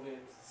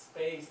post-Soviet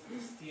space to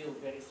still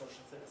very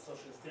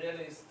socialist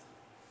realist,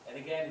 and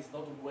again, is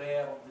not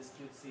aware of the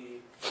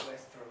cutesy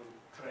Western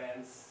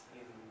trends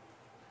in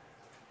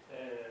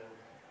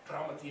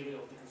raw material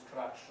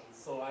deconstruction.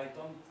 So I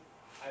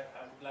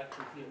would like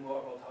to hear more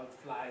about how it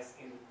flies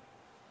in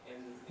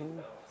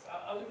Belarus.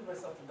 I'll leave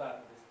myself to that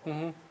at this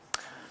point.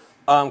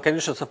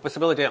 Conditions of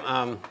possibility,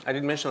 I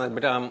didn't mention that,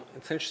 but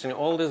it's interesting.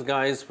 All these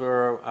guys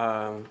were,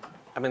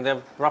 I mean,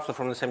 they're roughly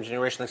from the same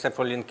generation, except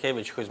for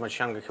Linkevich, who is much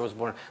younger. He was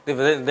born, the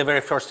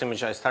very first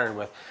image I started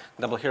with,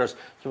 Double Heroes,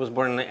 he was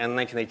born in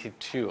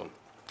 1982.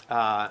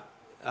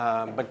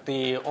 But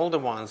the older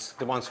ones,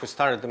 the ones who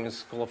started them in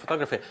School of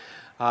Photography,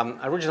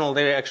 originally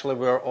they actually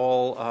were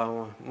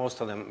all,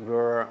 most of them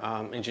were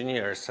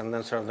engineers, and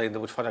then sort of they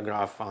would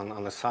photograph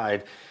on the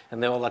side,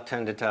 and they all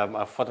attended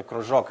a photo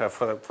kruzhok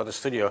for the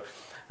studio.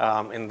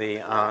 In the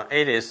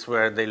 80s,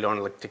 where they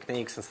learned like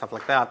techniques and stuff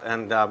like that,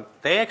 and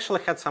they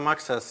actually had some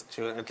access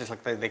to, at least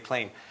like they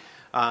claim,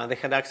 they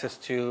had access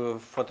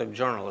to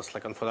photojournalists,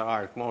 like on photo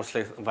art,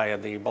 mostly via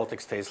the Baltic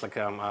states. Like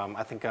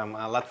I think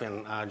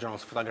Latvian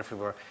journals of photography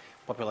were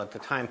popular at the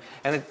time,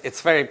 and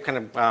it's very kind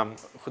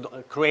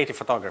of creative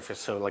photography.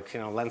 So like, you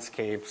know,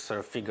 landscapes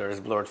or figures,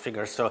 blurred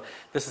figures. So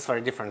this is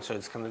very different. So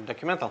it's kind of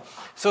documental.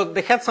 So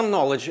they had some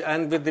knowledge,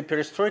 and with the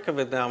perestroika,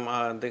 with them,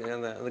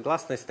 the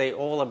glasnost, they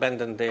all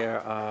abandoned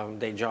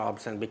their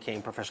jobs and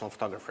became professional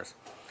photographers.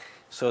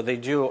 So they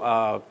do,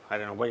 I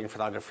don't know, wedding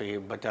photography,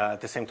 but at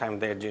the same time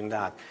they're doing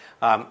that.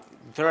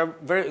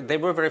 There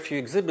were very few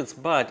exhibits,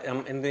 but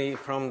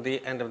from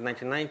the end of the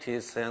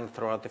 1990s and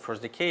throughout the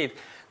first decade,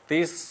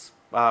 these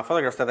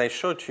photographs that I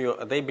showed you,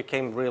 they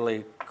became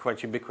really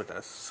quite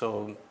ubiquitous.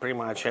 So pretty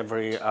much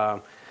every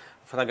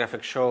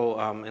photographic show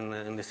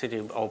in the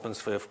city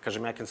opens with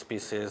Kazhemyakin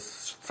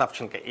species.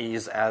 Savchenko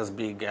is as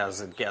big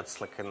as it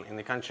gets, like in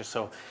the country.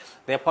 So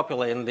they're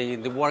popular, and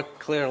their work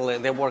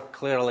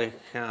clearly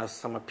has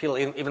some appeal.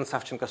 Even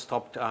Savchenko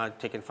stopped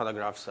taking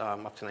photographs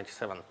after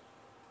 '97.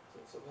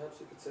 So perhaps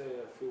you could say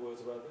a few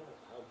words about that.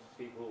 How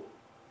do people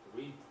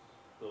read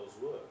those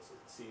works?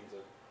 It seems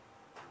that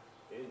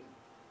in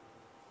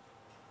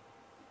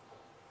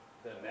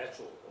the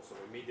natural, also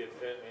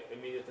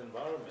immediate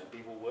environment,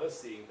 people were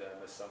seeing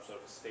them as some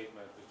sort of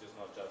statement, which is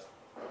not just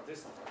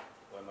artistic.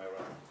 Or am I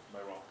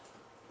wrong?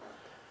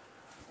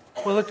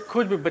 Well, it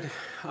could be, but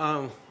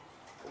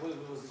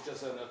Was it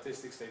just an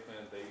artistic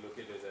statement? They look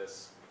at it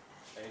as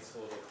any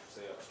sort of,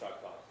 say,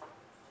 abstract art.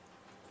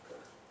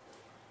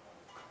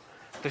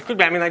 it could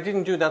be. I mean, I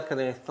didn't do that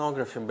kind of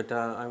ethnography, but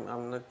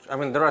I'm not. I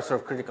mean, there are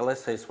sort of critical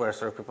essays where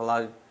sort of people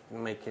are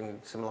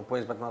making similar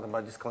points, but not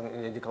about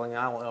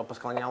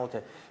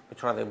postcoloniality,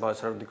 but rather about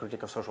sort of the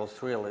critique of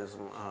socialist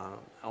realism.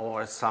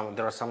 Or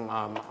there are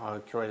some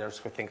curators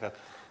who think that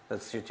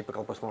that's your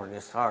typical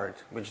postmodernist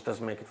art, which does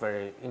make it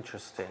very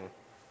interesting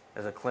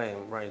as a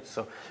claim, right?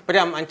 So, but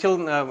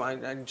until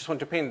I just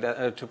want to point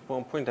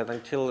that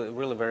until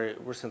really very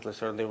recently,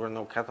 sort of, there were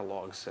no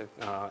catalogs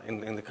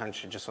in the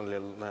country, just only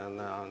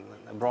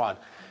abroad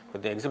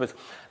with the exhibits.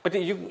 But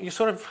you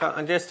sort of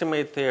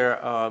underestimate their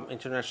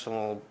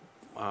international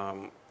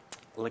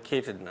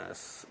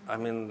locatedness. I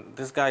mean,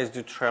 these guys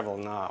do travel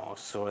now,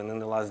 so and in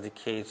the last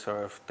decade,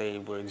 sort of, they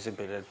were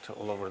exhibited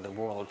all over the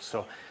world.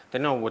 So they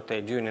know what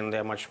they're doing, and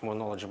they're much more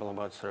knowledgeable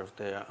about sort of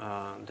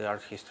the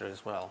art history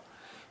as well.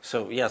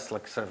 So yes,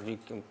 like sort of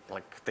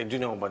they do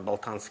know about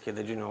Boltanski,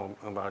 they do know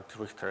about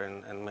Richter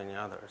and many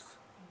others.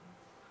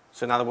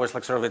 So in other words,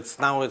 like sort of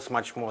it's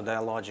much more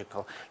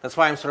dialogical. That's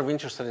why I'm sort of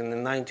interested in the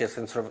 90s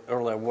and sort of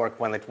earlier work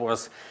when it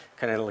was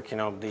kind of like,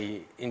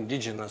 the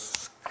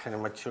indigenous kind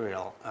of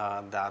material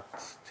that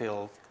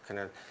still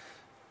kind of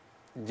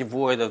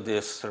devoid of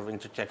this sort of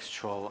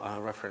intertextual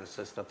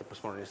references that the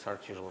postmodernist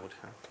art usually would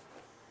have.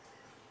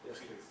 Yes,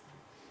 please.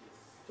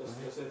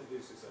 Just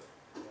introduce yourself.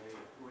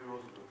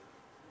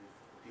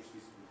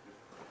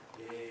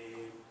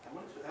 I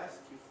wanted to ask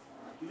if,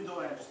 even though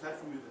I understand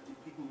from you that the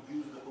people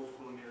use the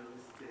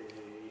postcolonialist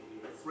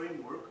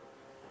framework,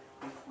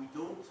 if we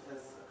don't,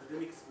 as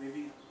academics,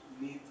 maybe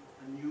need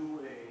a new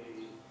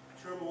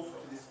term also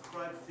to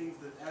describe things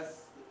that,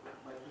 as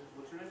like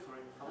what's your name?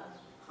 Sorry,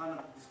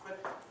 Hannah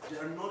described, they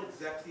are not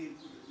exactly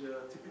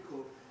the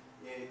typical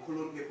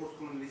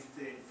postcolonialist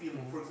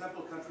feeling. For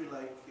example, a country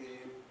like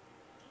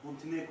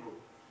Montenegro,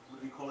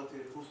 would we call it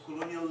a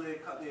postcolonial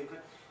country?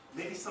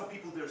 Maybe some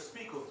people there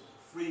speak of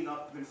freeing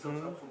up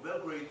themselves up from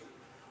Belgrade,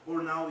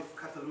 or now if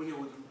Catalonia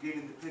would gain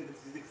independence,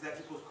 is it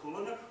exactly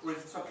post-colonial, or is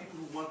it some people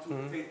who want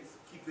to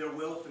keep their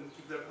wealth and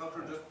keep their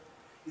culture? Just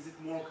is it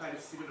more kind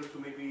of similar to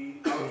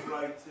maybe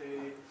outright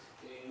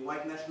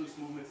white nationalist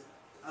movements?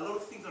 A lot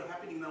of things are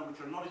happening now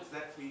which are not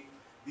exactly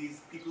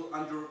these people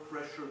under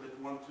pressure that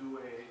want to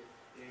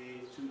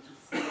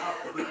free up,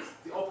 but it's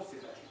the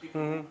opposite actually.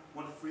 People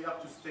want to free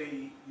up to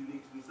stay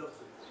unique to themselves.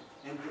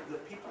 And the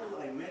people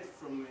I met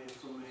from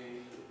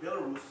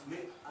Belarus,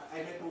 I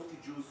met mostly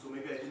Jews, so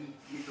maybe I didn't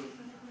meet them.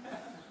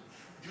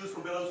 Jews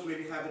from Belarus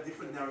maybe have a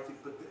different narrative,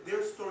 but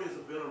their stories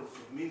of Belarus,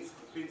 of Minsk,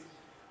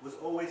 was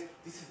always,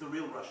 this is the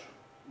real Russia.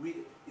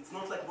 It's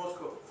not like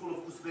Moscow, full of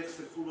Uzbeks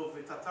and full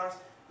of Tatars.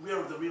 We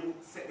are the real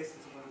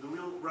essence of it, the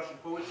real Russian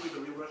poetry, the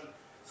real Russian.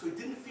 So it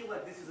didn't feel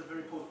like this is a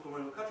very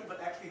post-colonial country, but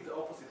actually the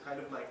opposite, kind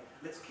of like,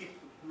 let's keep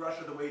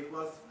Russia the way it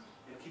was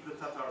and keep the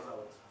Tatars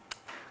out.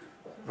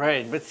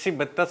 Right,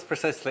 but that's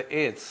precisely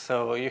it.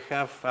 So you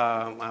have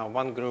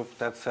one group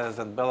that says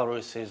that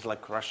Belarus is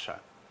like Russia,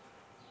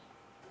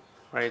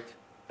 right?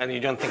 And you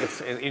don't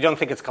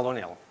think it's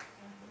colonial.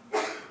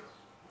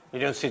 You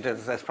don't see it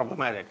as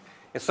problematic.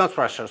 It's not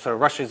Russia. So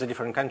Russia is a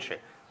different country.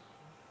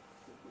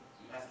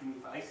 You're asking me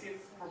if I see it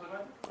as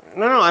problematic?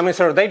 No. I mean,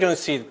 sort of, they don't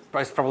see it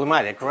as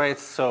problematic, right?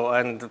 So,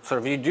 and sort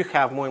of, you do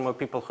have more and more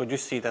people who do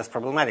see it as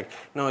problematic.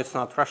 No, it's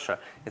not Russia.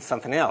 It's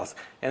something else.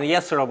 And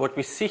yes, sort of, what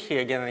we see here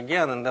again and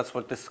again, and that's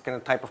what this kind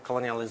of type of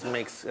colonialism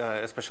makes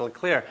especially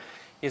clear,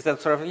 is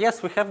that sort of,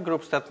 yes, we have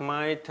groups that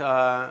might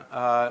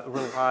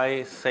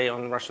rely, say,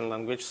 on Russian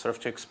language, sort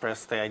of, to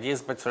express their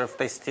ideas, but sort of,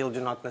 they still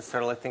do not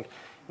necessarily think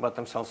about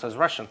themselves as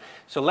Russian.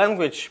 So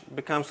language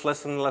becomes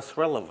less and less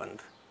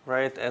relevant,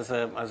 right, as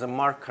a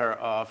marker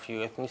of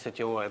your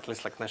ethnicity, or at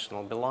least like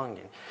national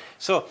belonging.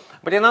 So,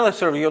 but another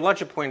sort of your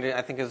larger point,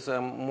 I think, is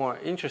more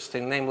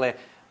interesting, namely,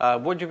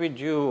 what do we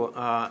do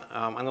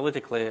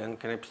analytically and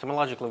kind of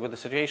epistemologically with the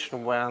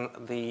situation when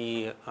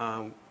the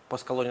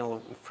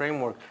postcolonial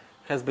framework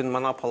has been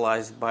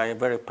monopolized by a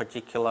very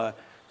particular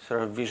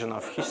sort of vision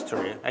of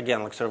history?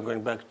 Again, like sort of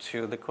going back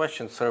to the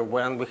question, sort of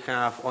when we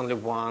have only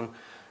one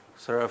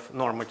sort of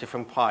normative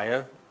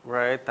empire,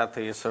 right? That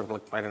is sort of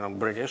like, I don't know,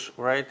 British,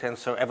 right? And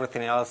so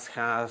everything else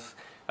has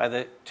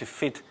either to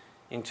fit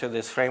into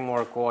this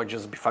framework or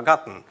just be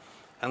forgotten.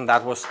 And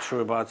that was true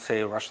about,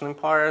 say, Russian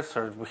Empire.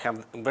 So we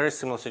have a very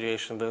similar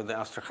situation with the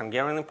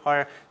Austro-Hungarian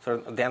Empire. So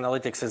the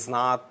analytics is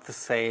not the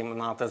same,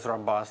 not as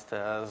robust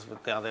as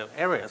with the other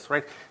areas,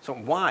 right? So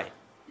why?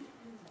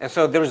 And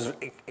so there's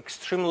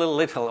extremely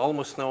little,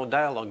 almost no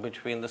dialogue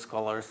between the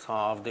scholars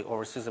of the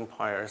overseas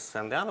empires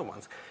and the other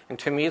ones. And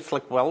to me, it's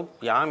like, well,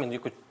 yeah, I mean, we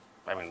could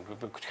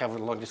have a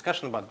long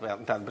discussion about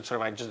that, but sort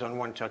of I just don't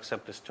want to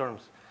accept these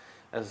terms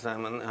as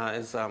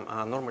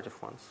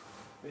normative ones.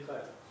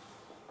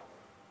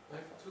 I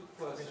have two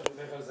questions.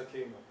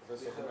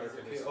 Professor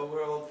Oh,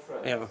 we're old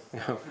friends. Yeah.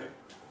 Okay.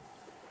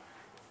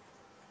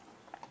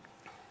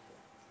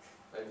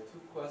 I have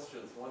two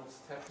questions. One's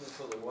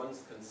technical and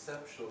one's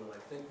conceptual, and I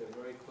think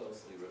they're very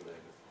closely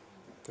related.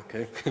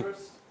 Okay. The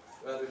first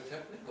rather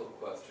technical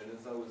question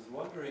is I was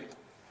wondering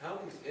how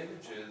these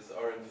images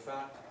are in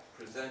fact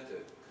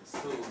presented,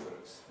 consumed, or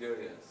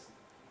experienced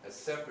as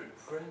separate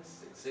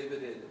prints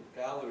exhibited in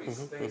gallery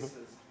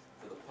spaces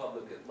for the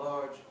public at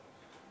large,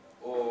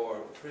 or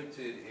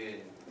printed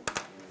in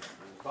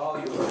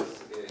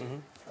volumes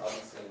in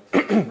obviously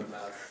intended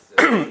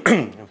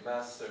for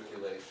mass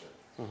circulation.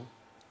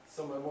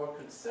 So my more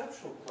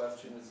conceptual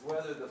question is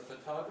whether the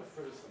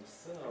photographers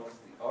themselves,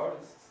 the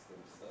artists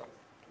themselves,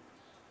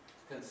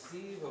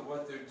 conceive of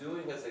what they're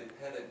doing as a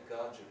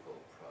pedagogical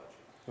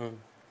project,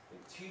 in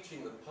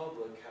teaching the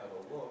public how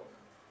to look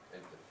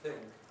and to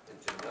think and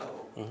to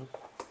know.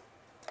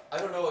 I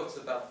don't know if it's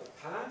about the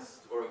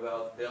past or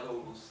about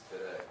Belarus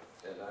today.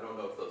 And I don't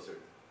know if those are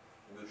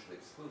mutually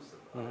exclusive.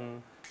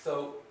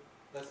 So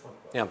that's one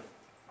question. Yeah.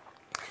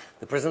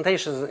 The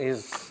presentation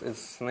is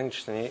an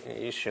interesting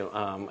issue.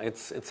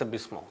 It's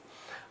abysmal.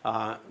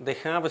 They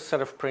have a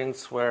set of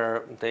prints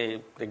where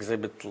they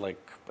exhibit, like,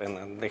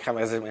 and they have,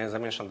 as I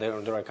mentioned,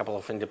 there are a couple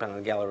of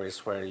independent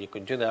galleries where you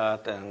could do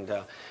that. And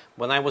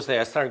when I was there,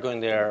 I started going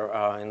there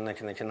in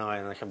 1999,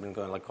 and I have been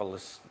going like all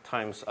these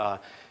times.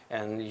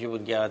 And you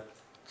would get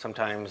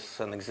sometimes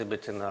an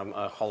exhibit in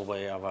a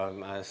hallway of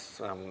a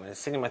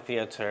cinema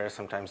theater,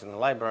 sometimes in the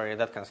library,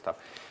 that kind of stuff,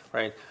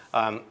 right?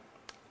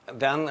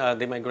 Then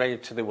they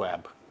migrated to the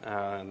web.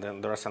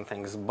 Then there are some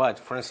things, but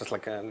for instance,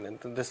 like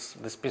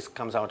this piece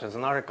comes out as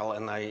an article,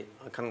 and I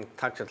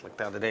contacted like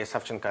the other day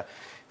Savchenko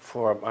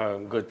for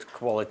good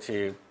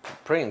quality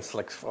prints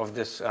like of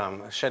this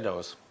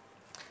shadows,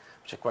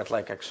 which I quite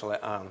like actually.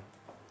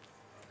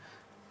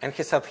 And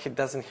he said he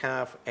doesn't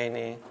have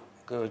any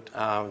good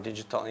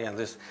digital,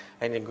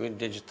 any good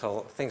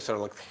digital things, or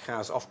like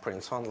has off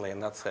prints only,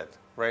 and that's it,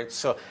 right?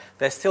 So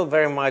they're still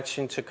very much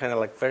into kind of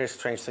like very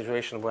strange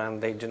situation when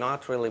they do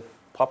not really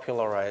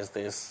popularize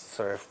this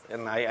sort of,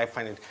 and I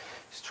find it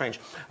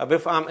strange.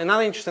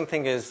 Another interesting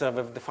thing is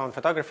with the found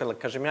photography, like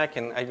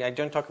Kazhemyakin, I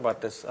didn't talk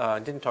about this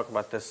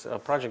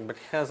project, but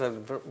he has a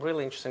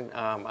really interesting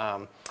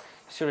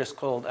series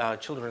called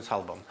Children's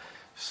Album.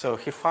 So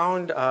he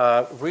found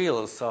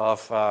reels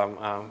of,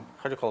 how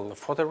do you call them,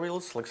 photo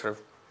reels, like sort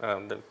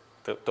of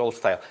the old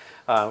style,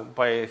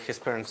 by his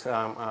parents'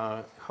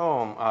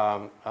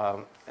 home,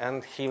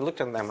 and he looked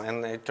at them,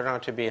 and it turned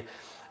out to be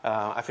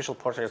official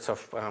portraits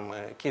of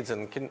kids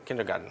in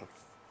kindergarten.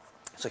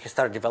 So he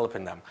started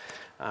developing them.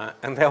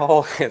 And they're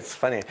all, it's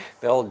funny,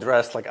 they're all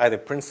dressed like either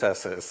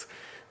princesses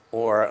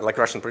or like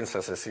Russian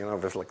princesses,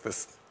 with like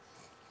this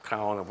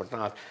crown or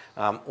whatnot,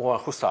 or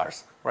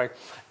hussars, right?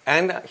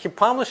 And he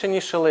published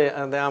initially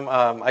them,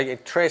 I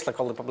traced like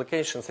all the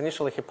publications.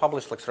 Initially he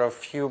published like sort of a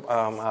few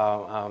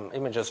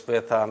images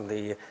with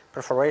the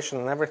perforation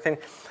and everything,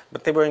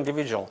 but they were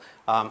individual.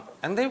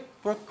 And they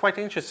were quite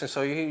interesting.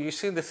 So you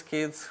see these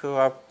kids who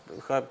are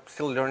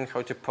still learning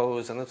how to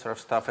pose and that sort of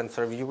stuff, and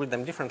sort of you read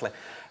them differently.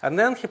 And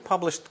then he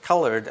published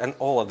colored, and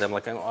all of them,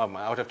 like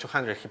out of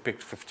 200, he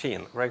picked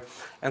 15, right?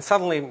 And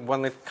suddenly,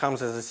 when it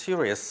comes as a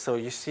series, so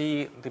you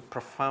see the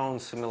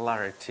profound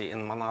similarity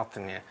in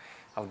monotony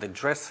of the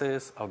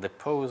dresses, of the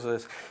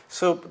poses.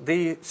 So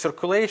the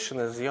circulation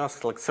is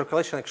just like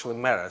circulation actually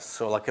matters.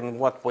 So like in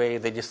what way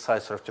they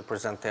decide sort of to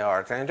present the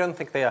art. And I don't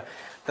think they are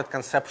that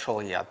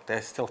conceptual yet.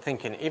 They're still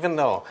thinking, even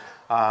though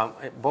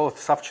both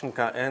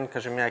Savchenko and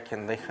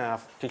Kazhemyakin, they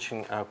have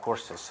teaching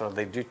courses. So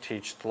they do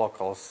teach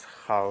locals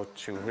how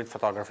to read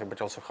photography,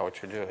 but also how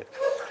to do it.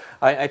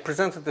 I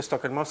presented this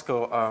talk in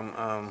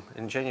Moscow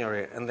in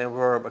January, and there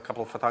were a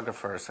couple of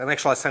photographers. And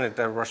actually, I sent it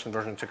the Russian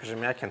version to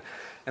Kazhemyakin,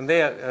 and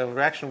their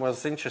reaction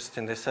was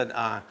interesting. They said,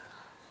 I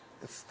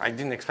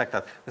didn't expect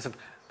that. They said,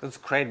 that's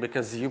great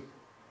because you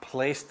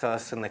placed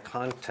us in the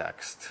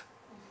context,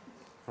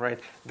 right?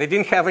 They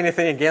didn't have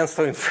anything against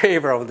or in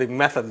favor of the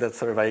method that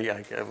sort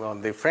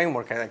of the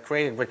framework I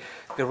created, but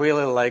they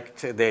really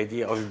liked the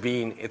idea of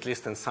being at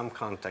least in some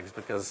context,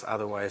 because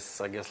otherwise,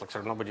 I guess, like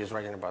sort of nobody is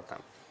writing about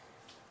them.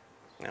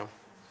 No.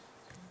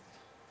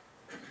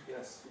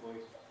 Yes, Roy.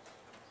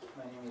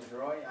 My name is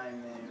Roy.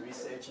 I'm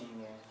researching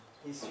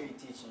history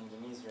teaching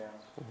in Israel.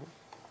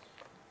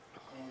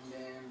 And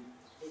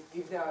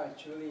if they are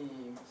truly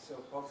so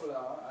popular,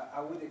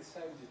 I would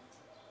accept it,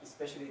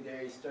 especially their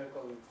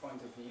historical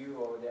point of view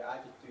or their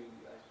attitude,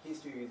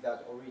 history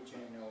without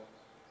origin or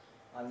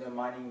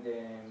undermining the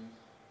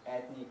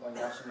ethnic or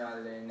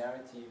national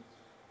narrative.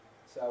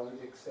 So I would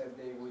accept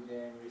they would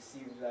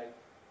receive like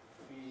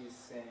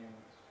fierce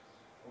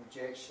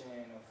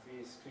objection or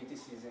fierce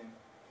criticism,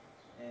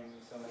 and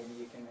so maybe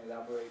you can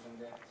elaborate on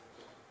that.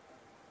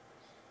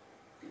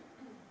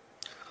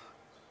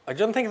 I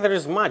don't think there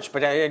is much,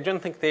 but I don't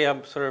think they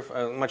are sort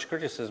of much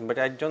criticism, but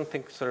I don't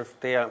think sort of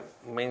they are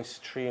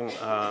mainstream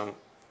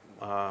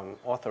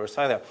authors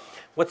either.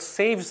 What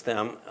saves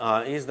them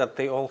is that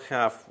they all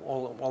have,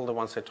 all the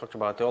ones I talked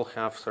about, they all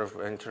have sort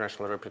of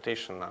international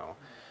reputation now.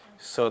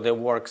 So their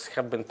works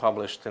have been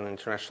published in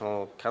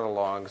international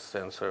catalogs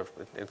and sort of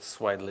it's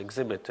widely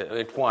exhibited.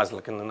 It was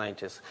like in the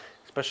 90s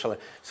especially.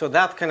 So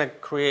that kind of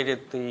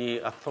created the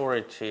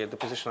authority, the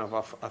position of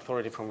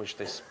authority from which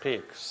they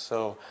speak.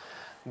 So,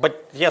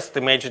 but yes, the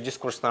major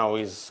discourse now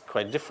is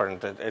quite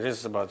different. It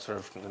is about sort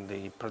of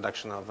the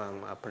production of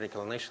a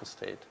particular nation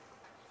state.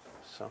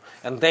 So,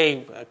 and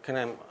they kind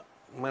of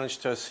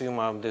managed to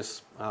assume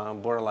this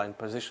borderline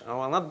position.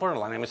 Well, not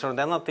borderline. I mean, sort of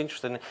they're not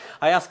interested in.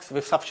 I asked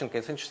with Savchenko,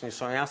 it's interesting.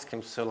 So I asked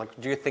him, so like,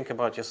 do you think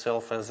about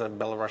yourself as a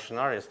Belarusian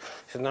artist?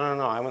 He said, no,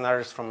 I'm an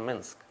artist from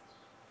Minsk.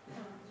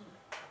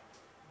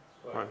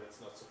 Well, Right.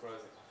 that's not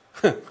surprising.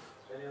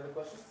 Any other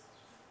questions?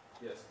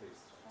 Yes, please.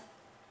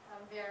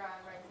 I'm Vera.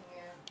 I'm writing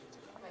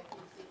my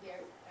PhD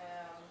here,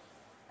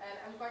 and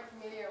I'm quite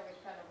familiar with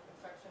kind of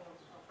construction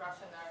of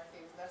Russian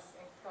narratives, less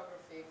in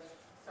photography, but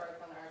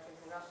historical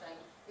narratives in Russia. And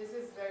this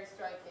is very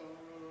striking.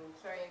 I mean, it's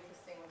very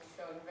interesting what you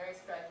showed, and very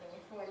striking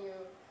when you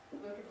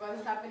look at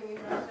what's happening in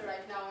Russia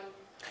right now. And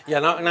Yeah,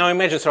 now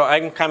imagine, so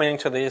I'm coming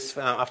into this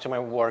after my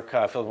work,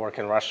 field work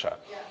in Russia,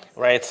 yeah,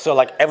 right? So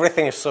like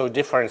everything is so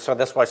different. So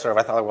that's why sort of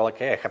I thought, well,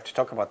 okay, I have to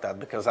talk about that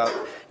because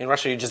in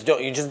Russia you just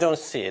don't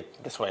see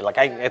it this way. Like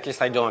at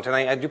least I don't, and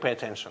I do pay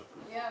attention.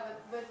 yeah,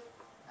 but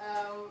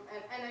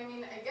and I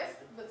mean, I guess,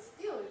 but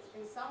still, it's,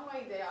 in some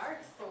way they are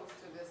exposed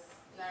to this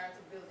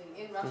narrative building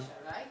in Russia,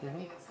 right? I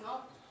mean, it's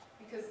not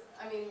because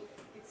I mean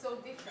it's so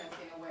different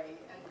in a way,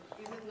 and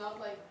is it not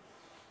like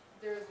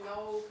there's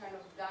no kind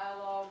of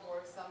dialogue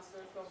or some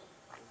sort of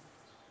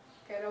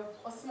kind of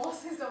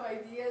osmosis of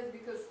ideas,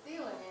 because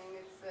still, I mean,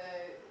 it's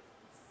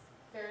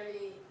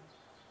fairly,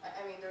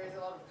 I mean, there is a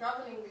lot of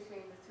traveling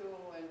between the two,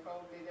 and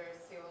probably there is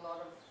still a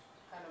lot of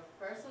kind of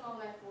personal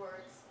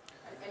networks,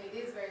 and it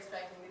is very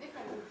strikingly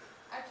different.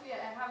 Actually,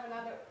 I have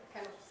another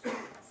kind of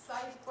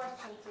side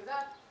question to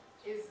that,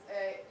 is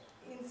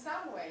in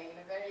some way,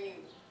 in a very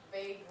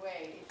vague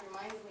way, it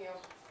reminds me of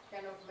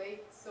kind of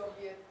late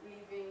Soviet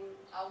living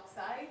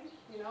outside,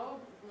 you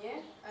know,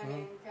 I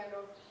mean, kind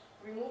of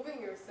removing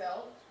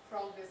yourself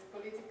from this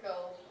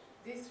political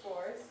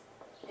discourse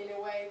in a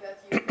way that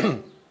you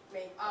can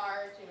make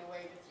art, in a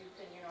way that you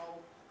can, you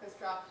know,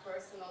 construct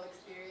personal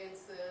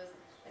experiences,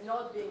 and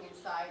not being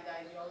inside the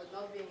ideology,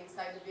 not being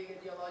inside the big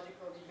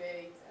ideological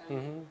debate,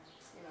 and,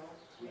 you know,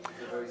 It's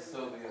a very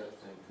Soviet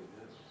thing to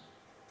do.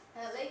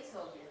 late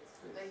Soviet,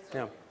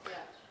 Yeah. yeah.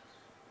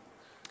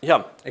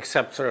 Yeah,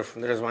 except sort of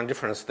there is one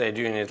difference. They're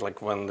doing it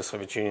like when the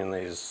Soviet Union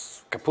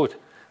is kaput,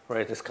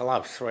 right? It's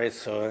collapsed, right?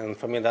 So, and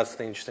for me, that's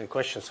the interesting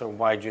question. So,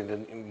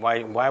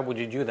 why would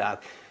you do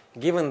that,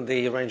 given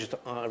the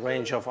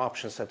range of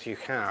options that you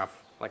have?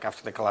 Like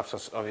after the collapse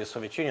of the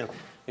Soviet Union,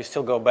 you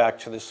still go back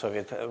to the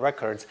Soviet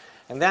records,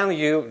 and then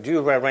you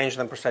do rearrange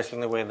them precisely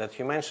in the way that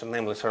you mentioned,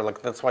 namely, sort of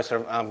like that's why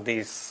sort of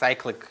the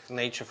cyclic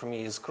nature for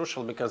me is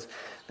crucial, because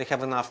they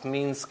have enough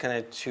means kind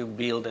of to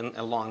build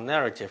a long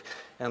narrative.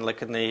 And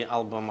like in the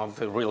album of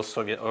the real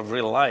Soviet of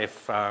real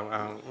life,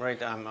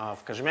 right,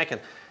 of Kozhemyakin,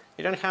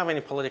 you don't have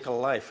any political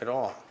life at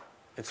all.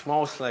 It's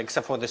mostly,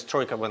 except for this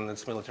troika when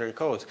it's military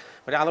codes,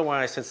 but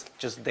otherwise it's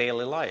just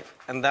daily life.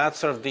 And that's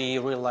sort of the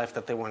real life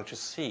that they want to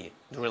see,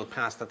 the real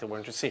past that they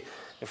want to see.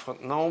 If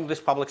no,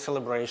 these public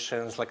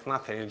celebrations, like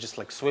nothing, you're just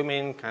like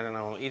swimming, I don't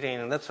know, eating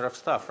and that sort of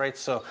stuff, right?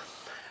 So,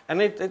 and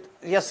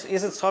yes,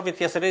 is it Soviet?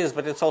 Yes, it is,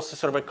 but it's also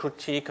sort of a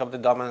critique of the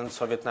dominant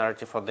Soviet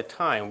narrative of the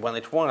time, when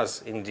it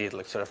was indeed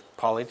like sort of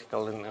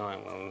political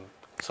and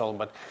so,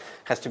 but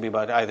has to be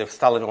about either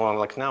Stalin or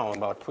like now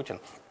about Putin.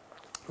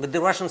 But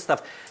the Russian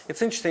stuff,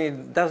 it's interesting,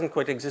 it doesn't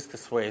quite exist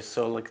this way.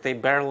 So like they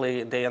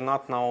are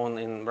not known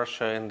in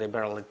Russia and they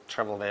barely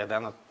travel there. They're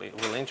not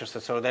really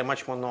interested. So they're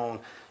much more known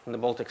in the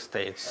Baltic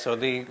states. So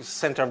the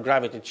center of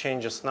gravity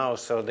changes now.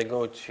 So they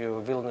go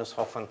to Vilnius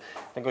often,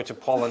 they go to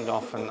Poland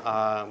often,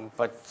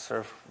 but sort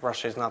of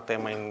Russia is not their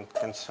main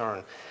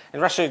concern. In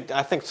Russia,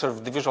 I think sort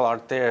of the visual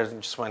art there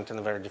just went in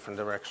a very different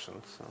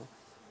direction. So.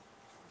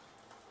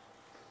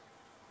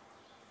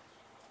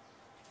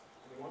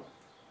 Anyone?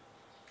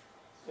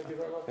 Thank you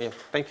very much. Yeah,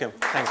 thank you.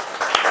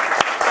 Thanks.